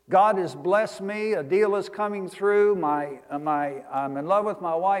 God has blessed me. A deal is coming through. I'm in love with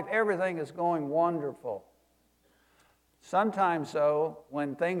my wife. Everything is going wonderful. Sometimes, though,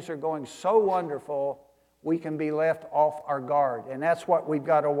 when things are going so wonderful, we can be left off our guard. And that's what we've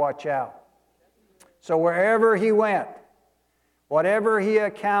got to watch out. So wherever he went, whatever he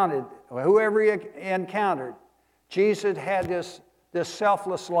encountered, whoever he encountered, Jesus had this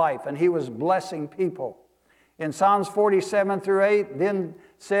selfless life, and he was blessing people. In Psalms 47-8, then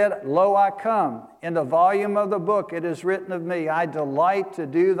said, Lo, I come. In the volume of the book it is written of me, I delight to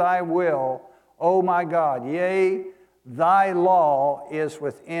do thy will, O my God. Yea, thy law is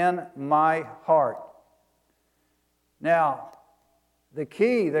within my heart. Now, the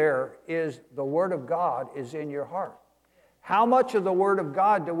key there is the Word of God is in your heart. How much of the Word of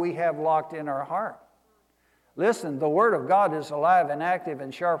God do we have locked in our heart? Listen, the Word of God is alive and active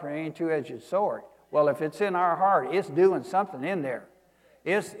and sharper than any two-edged sword. Well, if it's in our heart, it's doing something in there.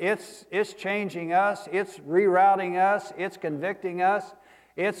 It's changing us. It's rerouting us. It's convicting us.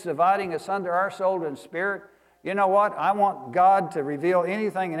 It's dividing us under our soul and spirit. You know what? I want God to reveal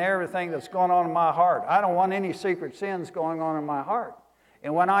anything and everything that's going on in my heart. I don't want any secret sins going on in my heart.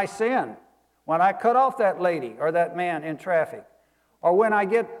 And when I sin, when I cut off that lady or that man in traffic, or when I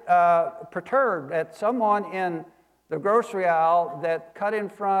get perturbed at someone in the grocery aisle that cut in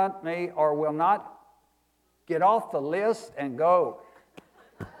front of me or will not get off the list and go,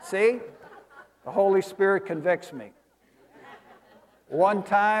 see, the Holy Spirit convicts me. One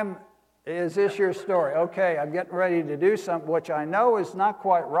time, is this your story? Okay, I'm getting ready to do something which I know is not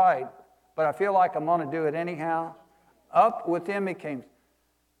quite right, but I feel like I'm going to do it anyhow. Up within me came,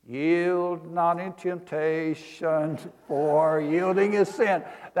 yield not in temptation, for yielding is sin.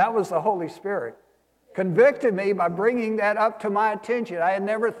 That was the Holy Spirit. Convicted me by bringing that up to my attention. I had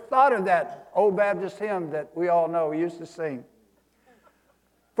never thought of that old Baptist hymn that we all know, we used to sing.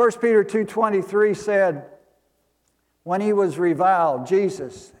 1 Peter 2:23 said, when he was reviled,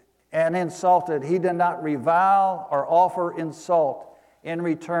 Jesus, and insulted, he did not revile or offer insult in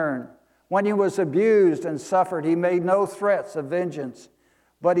return. When he was abused and suffered, he made no threats of vengeance,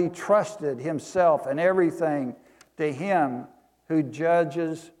 but he trusted himself and everything to him who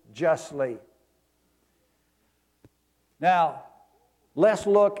judges justly. Now, let's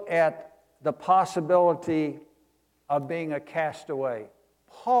look at the possibility of being a castaway.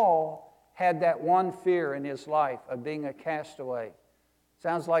 Paul had that one fear in his life of being a castaway.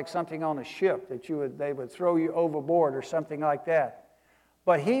 Sounds like something on a ship that they would throw you overboard or something like that.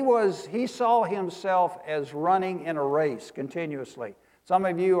 But he saw himself as running in a race continuously. Some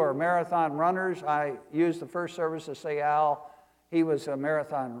of you are marathon runners. I used the first service to say Al, he was a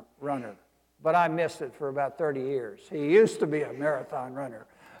marathon runner. But I missed it for about 30 years. He used to be a marathon runner.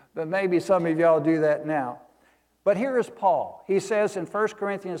 But maybe some of y'all do that now. But here is Paul. He says in 1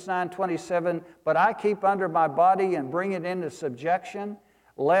 Corinthians 9:27, but I keep under my body and bring it into subjection,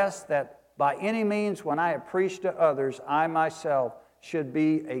 lest that by any means when I have preached to others, I myself should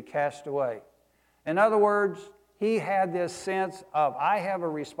be a castaway. In other words, he had this sense of, I have a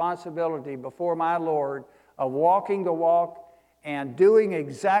responsibility before my Lord of walking the walk and doing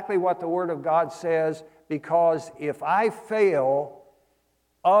exactly what the Word of God says, because if I fail,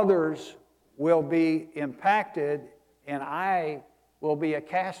 others will be impacted and I will be a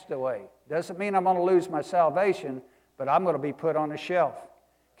castaway. Doesn't mean I'm going to lose my salvation, but I'm going to be put on a shelf.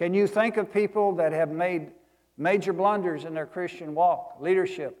 Can you think of people that have made major blunders in their Christian walk,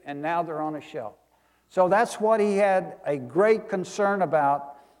 leadership, and now they're on a shelf? So that's what he had a great concern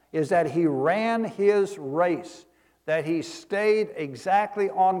about, is that he ran his race, that he stayed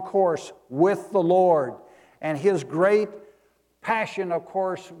exactly on course with the Lord. And his great passion, of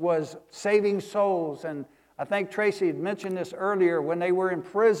course, was saving souls. And I think Tracy had mentioned this earlier when they were in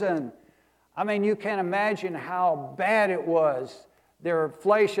prison. I mean, you can't imagine how bad it was. Their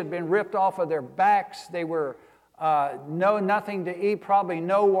flesh had been ripped off of their backs. They were nothing to eat, probably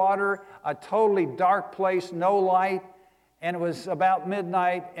no water, a totally dark place, no light. And it was about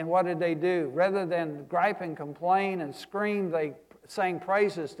midnight, and what did they do? Rather than gripe and complain and scream, they sang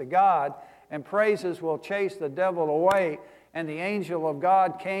praises to God, and praises will chase the devil away. And the angel of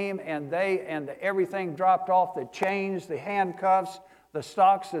God came, and everything dropped off, the chains, the handcuffs, the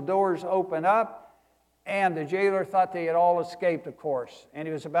stocks, the doors opened up, and the jailer thought they had all escaped, of course, and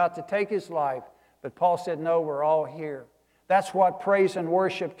he was about to take his life. But Paul said, no, we're all here. That's what praise and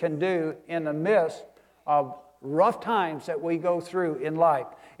worship can do in the midst of rough times that we go through in life.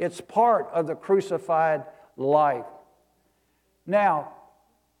 It's part of the crucified life. Now,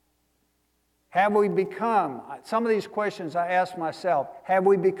 have we become, some of these questions I ask myself, have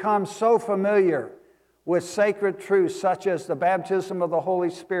we become so familiar with sacred truths such as the baptism of the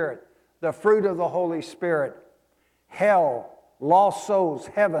Holy Spirit, the fruit of the Holy Spirit, hell, lost souls,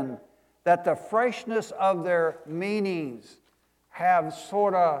 heaven, that the freshness of their meanings have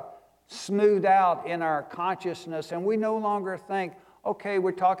sort of smoothed out in our consciousness, and we no longer think, okay,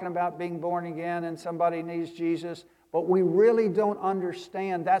 we're talking about being born again and somebody needs Jesus, but we really don't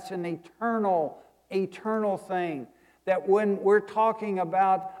understand that's an eternal thing. That when we're talking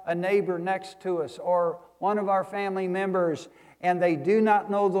about a neighbor next to us or one of our family members and they do not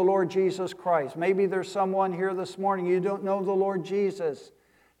know the Lord Jesus Christ, maybe there's someone here this morning, you don't know the Lord Jesus.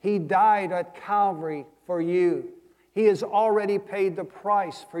 He died at Calvary for you. He has already paid the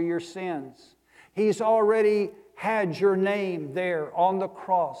price for your sins. He's already had your name there on the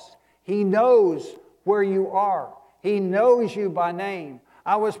cross. He knows where you are. He knows you by name.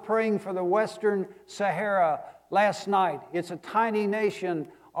 I was praying for the Western Sahara last night. It's a tiny nation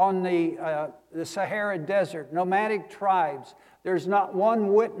on the Sahara Desert, nomadic tribes. There's not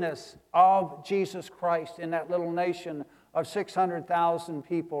one witness of Jesus Christ in that little nation of 600,000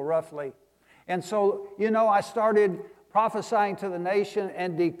 people, roughly. And so, I started prophesying to the nation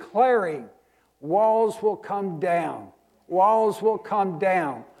and declaring, walls will come down, walls will come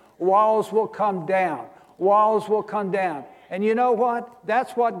down, walls will come down, walls will come down. And you know what?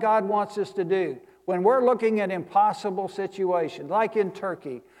 That's what God wants us to do. When we're looking at impossible situations, like in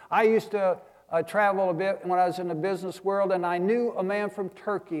Turkey. I used to travel a bit when I was in the business world, and I knew a man from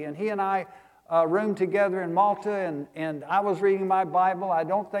Turkey, and he and I roomed together in Malta, and I was reading my Bible. I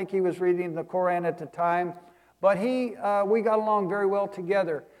don't think he was reading the Koran at the time, but we got along very well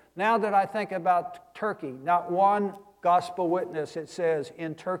together. Now that I think about Turkey, not one gospel witness, it says,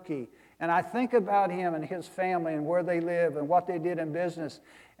 in Turkey. And I think about him and his family and where they live and what they did in business.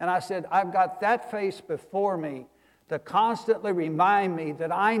 And I said, I've got that face before me to constantly remind me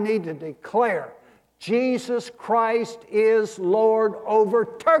that I need to declare Jesus Christ is Lord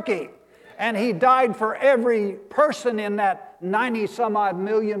over Turkey. And He died for every person in that 90-some-odd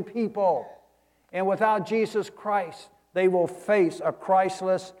million people. And without Jesus Christ, they will face a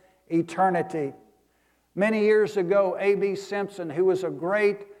Christless eternity. Many years ago, A.B. Simpson, who was a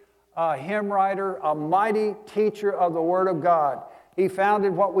great hymn writer, a mighty teacher of the Word of God, he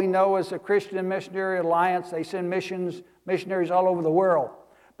founded what we know as the Christian Missionary Alliance. They send missionaries all over the world.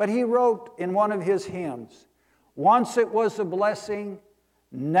 But he wrote in one of his hymns, once it was a blessing,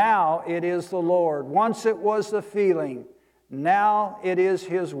 now it is the Lord. Once it was the feeling, now it is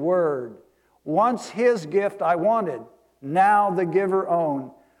His Word. Once His gift I wanted, now the giver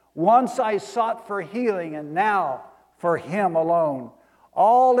own. Once I sought for healing, and now for Him alone.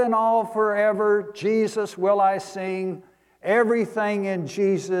 All in all forever, Jesus will I sing. Everything in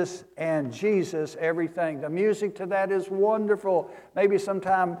Jesus, and Jesus everything. The music to that is wonderful. Maybe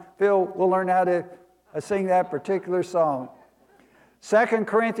sometime Phil will learn how to sing that particular song. 2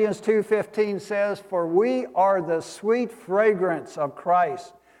 Corinthians 2:15 says, for we are the sweet fragrance of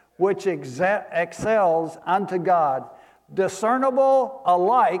Christ, which excels unto God, discernible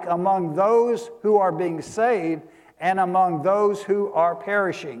alike among those who are being saved and among those who are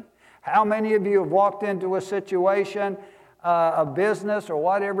perishing. How many of you have walked into a situation, a business or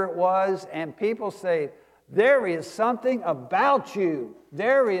whatever it was, and people say, there is something about you.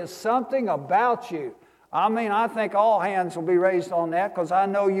 There is something about you. I mean, I think all hands will be raised on that because I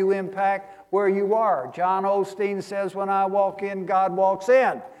know you impact where you are. John Osteen says, when I walk in, God walks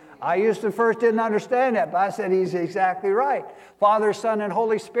in. I used to first didn't understand that, but I said he's exactly right. Father, Son, and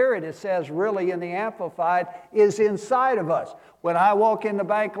Holy Spirit, it says really in the Amplified, is inside of us. When I walk in the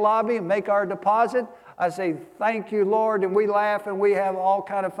bank lobby and make our deposit, I say, thank you, Lord, and we laugh and we have all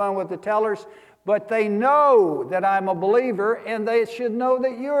kind of fun with the tellers. But they know that I'm a believer, and they should know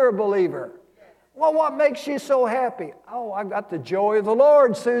that you're a believer. Well, what makes you so happy? Oh, I got the joy of the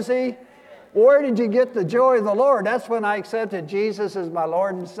Lord, Susie. Where did you get the joy of the Lord? That's when I accepted Jesus as my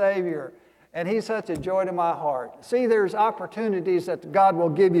Lord and Savior. And He's such a joy to my heart. See, there's opportunities that God will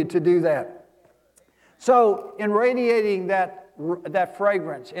give you to do that. So, in radiating that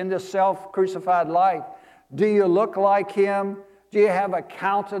fragrance in this self-crucified life, do you look like Him? Do you have a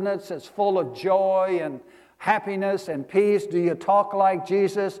countenance that's full of joy and happiness and peace? Do you talk like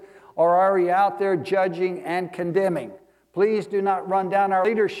Jesus? Or are you out there judging and condemning? Please do not run down our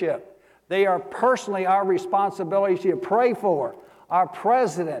leadership. They are personally our responsibility to pray for. Our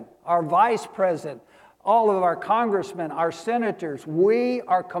president, our vice president, all of our congressmen, our senators, we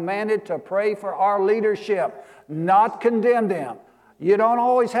are commanded to pray for our leadership, not condemn them. You don't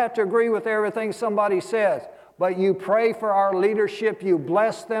always have to agree with everything somebody says, but you pray for our leadership. You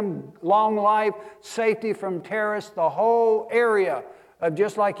bless them, long life, safety from terrorists, the whole area of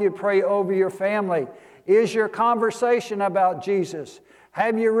just like you pray over your family. Is your conversation about Jesus?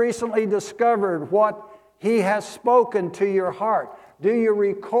 Have you recently discovered what He has spoken to your heart? Do you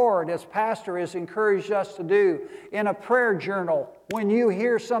record, as Pastor has encouraged us to do, in a prayer journal when you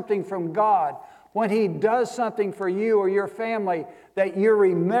hear something from God, when He does something for you or your family, that you're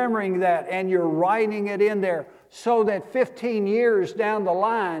remembering that and you're writing it in there so that 15 years down the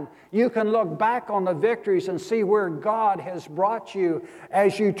line, you can look back on the victories and see where God has brought you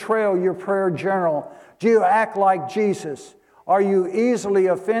as you trail your prayer journal. Do you act like Jesus? Are you easily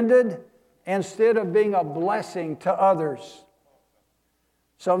offended instead of being a blessing to others?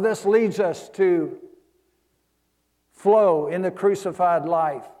 So this leads us to flow in the crucified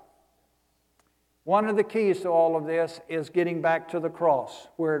life. One of the keys to all of this is getting back to the cross,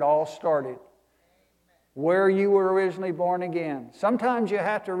 where it all started, where you were originally born again. Sometimes you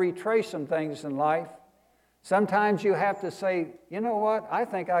have to retrace some things in life. Sometimes you have to say, you know what, I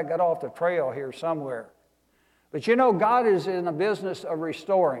think I got off the trail here somewhere. But you know, God is in the business of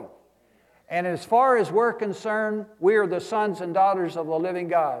restoring. And as far as we're concerned, we are the sons and daughters of the living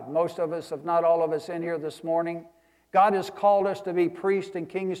God. Most of us, if not all of us in here this morning, God has called us to be priests and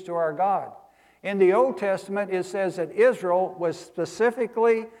kings to our God. In the Old Testament, it says that Israel was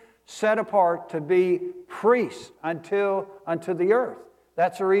specifically set apart to be priests unto the earth.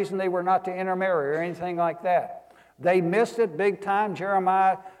 That's the reason they were not to intermarry or anything like that. They missed it big time.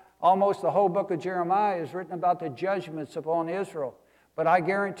 Jeremiah, almost the whole book of Jeremiah is written about the judgments upon Israel. But I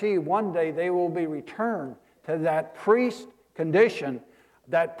guarantee you one day they will be returned to that priest condition,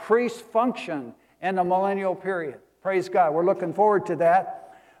 that priest function in the millennial period. Praise God. We're looking forward to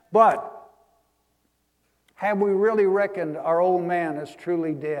that. But have we really reckoned our old man as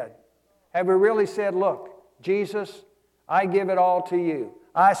truly dead? Have we really said, look, Jesus, I give it all to you.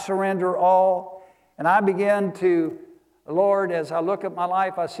 I surrender all. And I begin to, Lord, as I look at my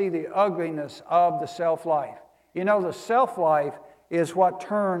life, I see the ugliness of the self-life. You know, the self-life is what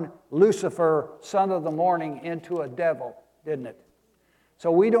turned Lucifer, son of the morning, into a devil, didn't it?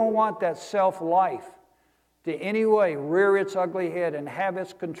 So we don't want that self-life to any way rear its ugly head and have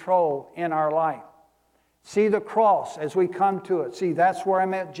its control in our life. See the cross as we come to it. See, that's where I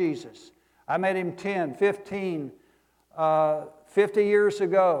met Jesus. I met Him 10, 15, 50 years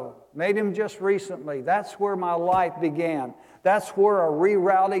ago. Met Him just recently. That's where my life began. That's where a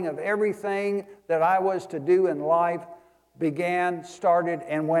rerouting of everything that I was to do in life began, started,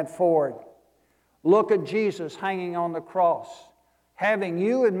 and went forward. Look at Jesus hanging on the cross, having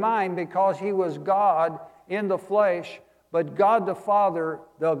you in mind because He was God in the flesh, but God the Father,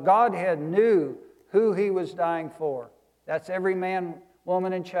 the Godhead, knew who He was dying for. That's every man,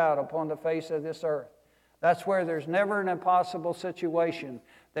 woman, and child upon the face of this earth. That's where there's never an impossible situation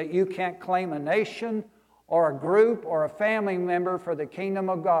that you can't claim a nation or a group or a family member for the kingdom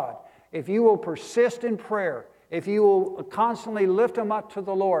of God. If you will persist in prayer, if you will constantly lift them up to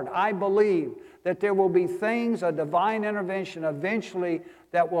the Lord, I believe that there will be things, a divine intervention eventually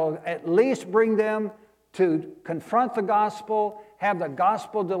that will at least bring them to confront the gospel, have the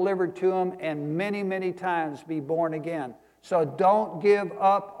gospel delivered to them, and many, many times be born again. So don't give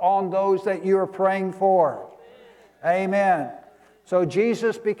up on those that you are praying for. Amen. So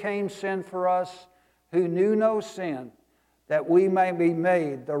Jesus became sin for us who knew no sin, that we may be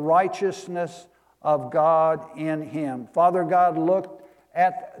made the righteousness of God in Him. Father God, look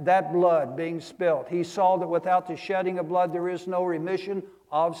at that blood being spilt. He saw that without the shedding of blood, there is no remission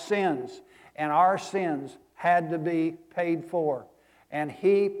of sins. And our sins had to be paid for. And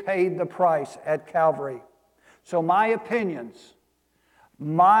He paid the price at Calvary. So my opinions,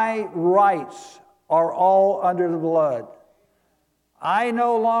 my rights are all under the blood. I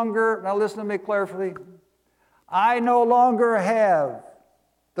no longer, now listen to me carefully, I no longer have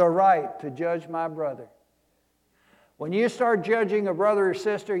the right to judge my brother. When you start judging a brother or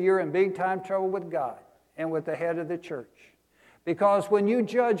sister, you're in big time trouble with God and with the head of the church. Because when you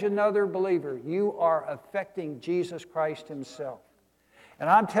judge another believer, you are affecting Jesus Christ Himself. And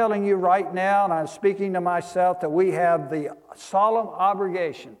I'm telling you right now, and I'm speaking to myself, that we have the solemn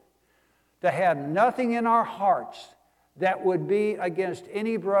obligation to have nothing in our hearts that would be against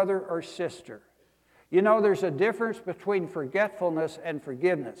any brother or sister. You know, there's a difference between forgetfulness and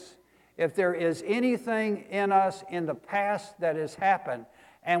forgiveness. If there is anything in us in the past that has happened,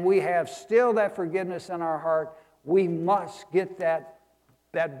 and we have still that forgiveness in our heart, we must get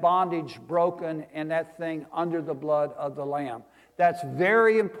that bondage broken and that thing under the blood of the Lamb. That's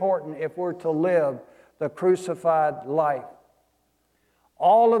very important if we're to live the crucified life.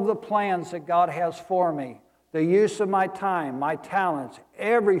 All of the plans that God has for me, the use of my time, my talents,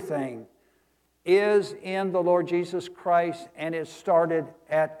 everything is in the Lord Jesus Christ, and it started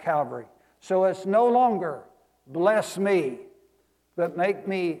at Calvary. So it's no longer bless me, but make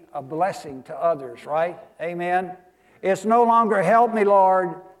me a blessing to others, right? Amen? It's no longer help me,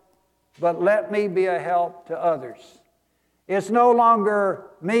 Lord, but let me be a help to others. It's no longer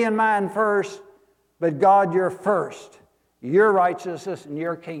me and mine first, but God, you're first. Your righteousness and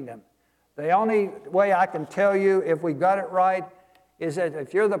your kingdom. The only way I can tell you if we got it right is that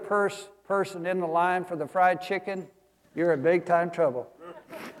if you're the person in the line for the fried chicken, you're in big time trouble.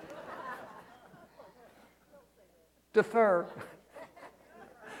 Defer.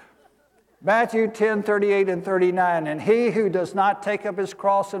 Matthew 10:38 and 39, and he who does not take up his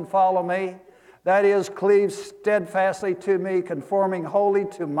cross and follow me, that is, cleave steadfastly to me, conforming wholly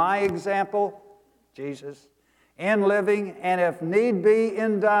to my example, Jesus, in living, and if need be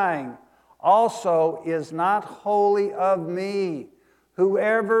in dying, also is not wholly of me.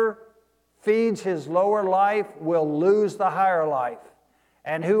 Whoever feeds his lower life will lose the higher life,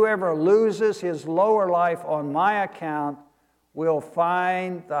 and whoever loses his lower life on my account will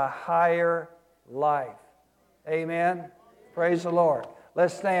find the higher life. Amen. Praise the Lord.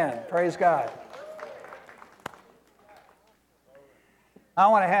 Let's stand. Praise God. I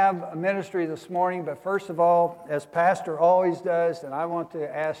want to have a ministry this morning, but first of all, as Pastor always does, and I want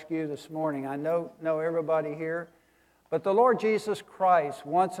to ask you this morning, I know everybody here, but the Lord Jesus Christ,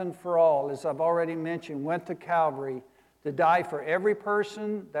 once and for all, as I've already mentioned, went to Calvary to die for every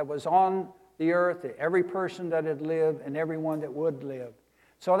person that was on the earth, every person that had lived, and everyone that would live.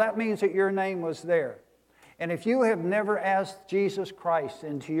 So that means that your name was there. And if you have never asked Jesus Christ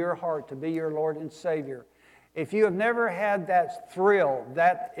into your heart to be your Lord and Savior, if you have never had that thrill,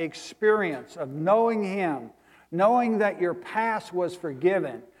 that experience of knowing Him, knowing that your past was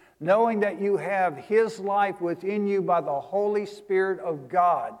forgiven, knowing that you have His life within you by the Holy Spirit of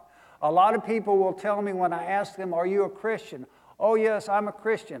God. A lot of people will tell me when I ask them, are you a Christian? Oh, yes, I'm a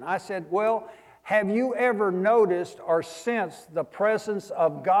Christian. I said, well, have you ever noticed or sensed the presence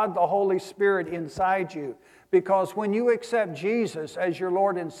of God the Holy Spirit inside you? Because when you accept Jesus as your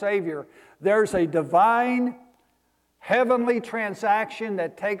Lord and Savior, there's a divine, heavenly transaction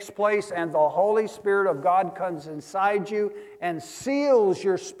that takes place, and the Holy Spirit of God comes inside you and seals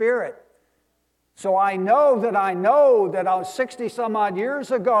your spirit. So I know that I was 60 some odd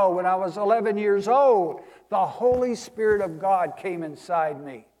years ago when I was 11 years old, the Holy Spirit of God came inside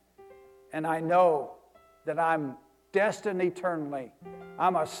me. And I know that I'm destined eternally.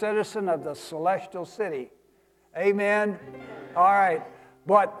 I'm a citizen of the celestial city. Amen? All right.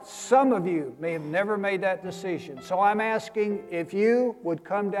 But some of you may have never made that decision. So I'm asking if you would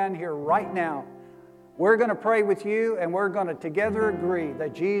come down here right now. We're going to pray with you, and we're going to together agree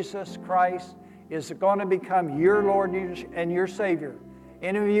that Jesus Christ is going to become your Lord and your Savior.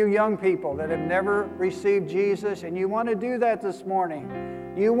 Any of you young people that have never received Jesus and you want to do that this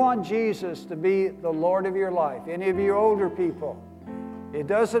morning, you want Jesus to be the Lord of your life. Any of you older people, it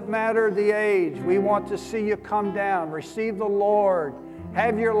doesn't matter the age. We want to see you come down, receive the Lord,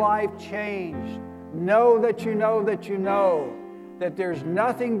 have your life changed. Know that there's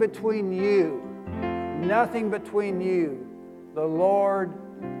nothing between you, the Lord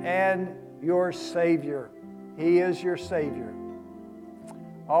and your Savior. He is your Savior.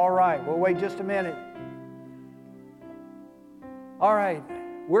 All right, we'll wait just a minute. All right,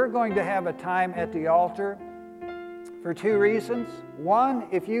 we're going to have a time at the altar. for two reasons. One,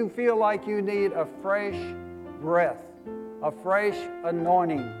 if you feel like you need a fresh breath, a fresh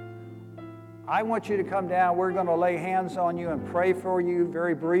anointing, I want you to come down. We're going to lay hands on you and pray for you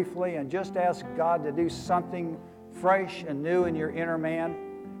very briefly and just ask God to do something fresh and new in your inner man.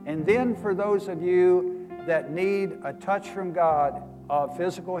 And then for those of you that need a touch from God of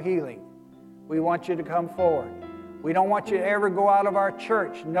physical healing, we want you to come forward. We don't want you to ever go out of our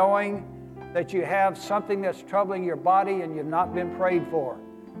church knowing that you have something that's troubling your body and you've not been prayed for.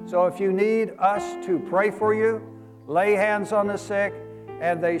 So if you need us to pray for you, lay hands on the sick,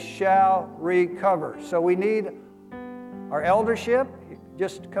 and they shall recover. So we need our eldership.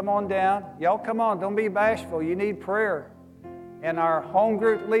 Just come on down. Y'all come on. Don't be bashful. You need prayer. And our home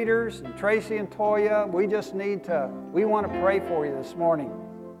group leaders, and Tracy and Toya, we want to pray for you this morning.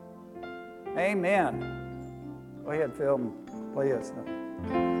 Amen. Go ahead, Phil, and play us.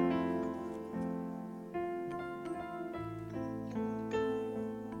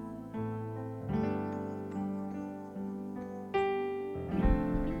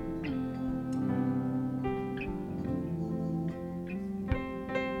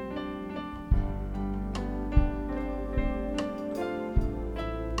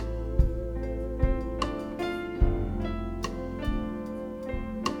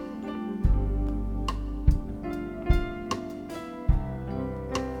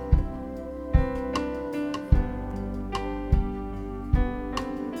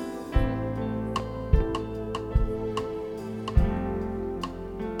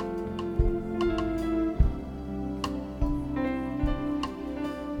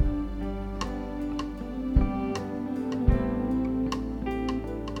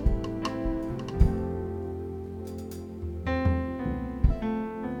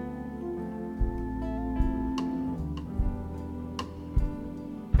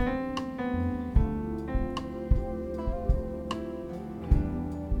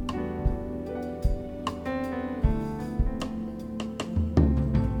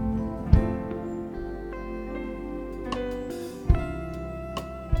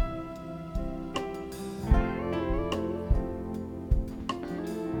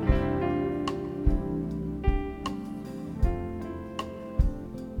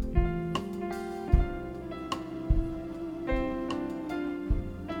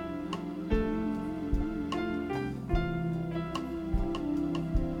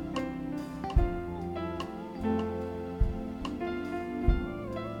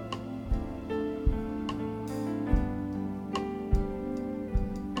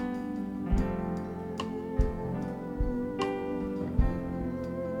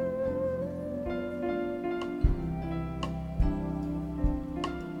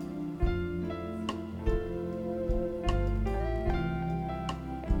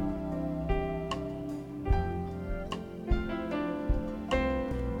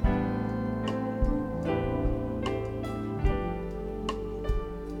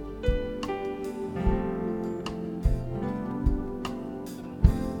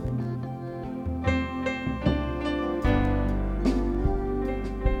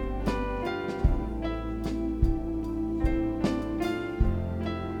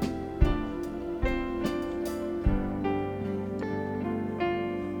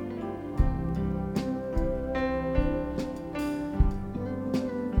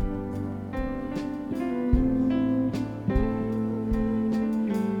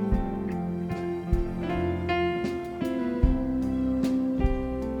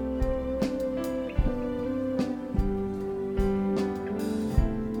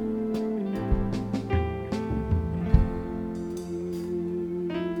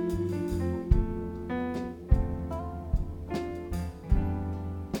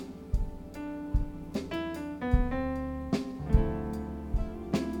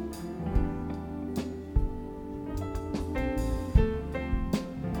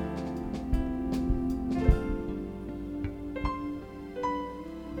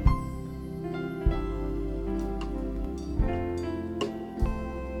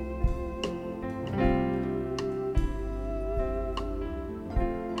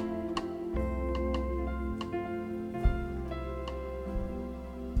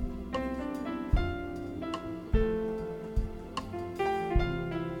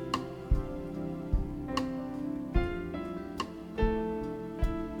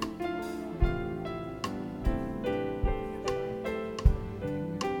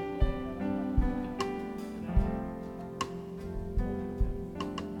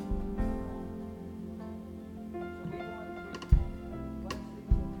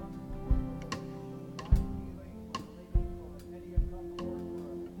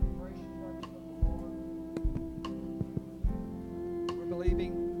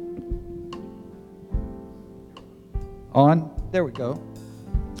 On. There we go.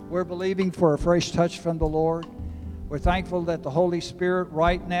 We're believing for a fresh touch from the Lord. We're thankful that the Holy Spirit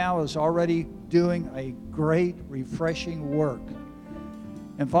right now is already doing a great, refreshing work.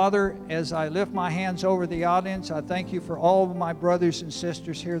 And Father, as I lift my hands over the audience, I thank you for all of my brothers and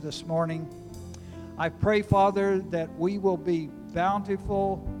sisters here this morning. I pray, Father, that we will be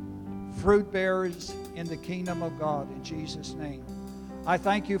bountiful fruit bearers in the kingdom of God in Jesus' name. I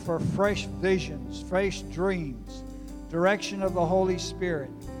thank you for fresh visions, fresh dreams, direction of the Holy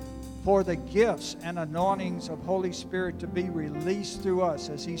Spirit, for the gifts and anointings of Holy Spirit to be released through us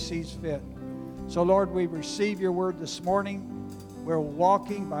as He sees fit. So, Lord, we receive your word this morning. We're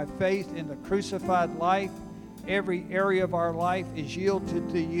walking by faith in the crucified life. Every area of our life is yielded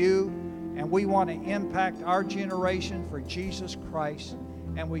to you, and we want to impact our generation for Jesus Christ,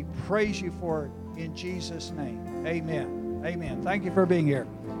 and we praise you for it in Jesus' name. Amen. Amen. Thank you for being here.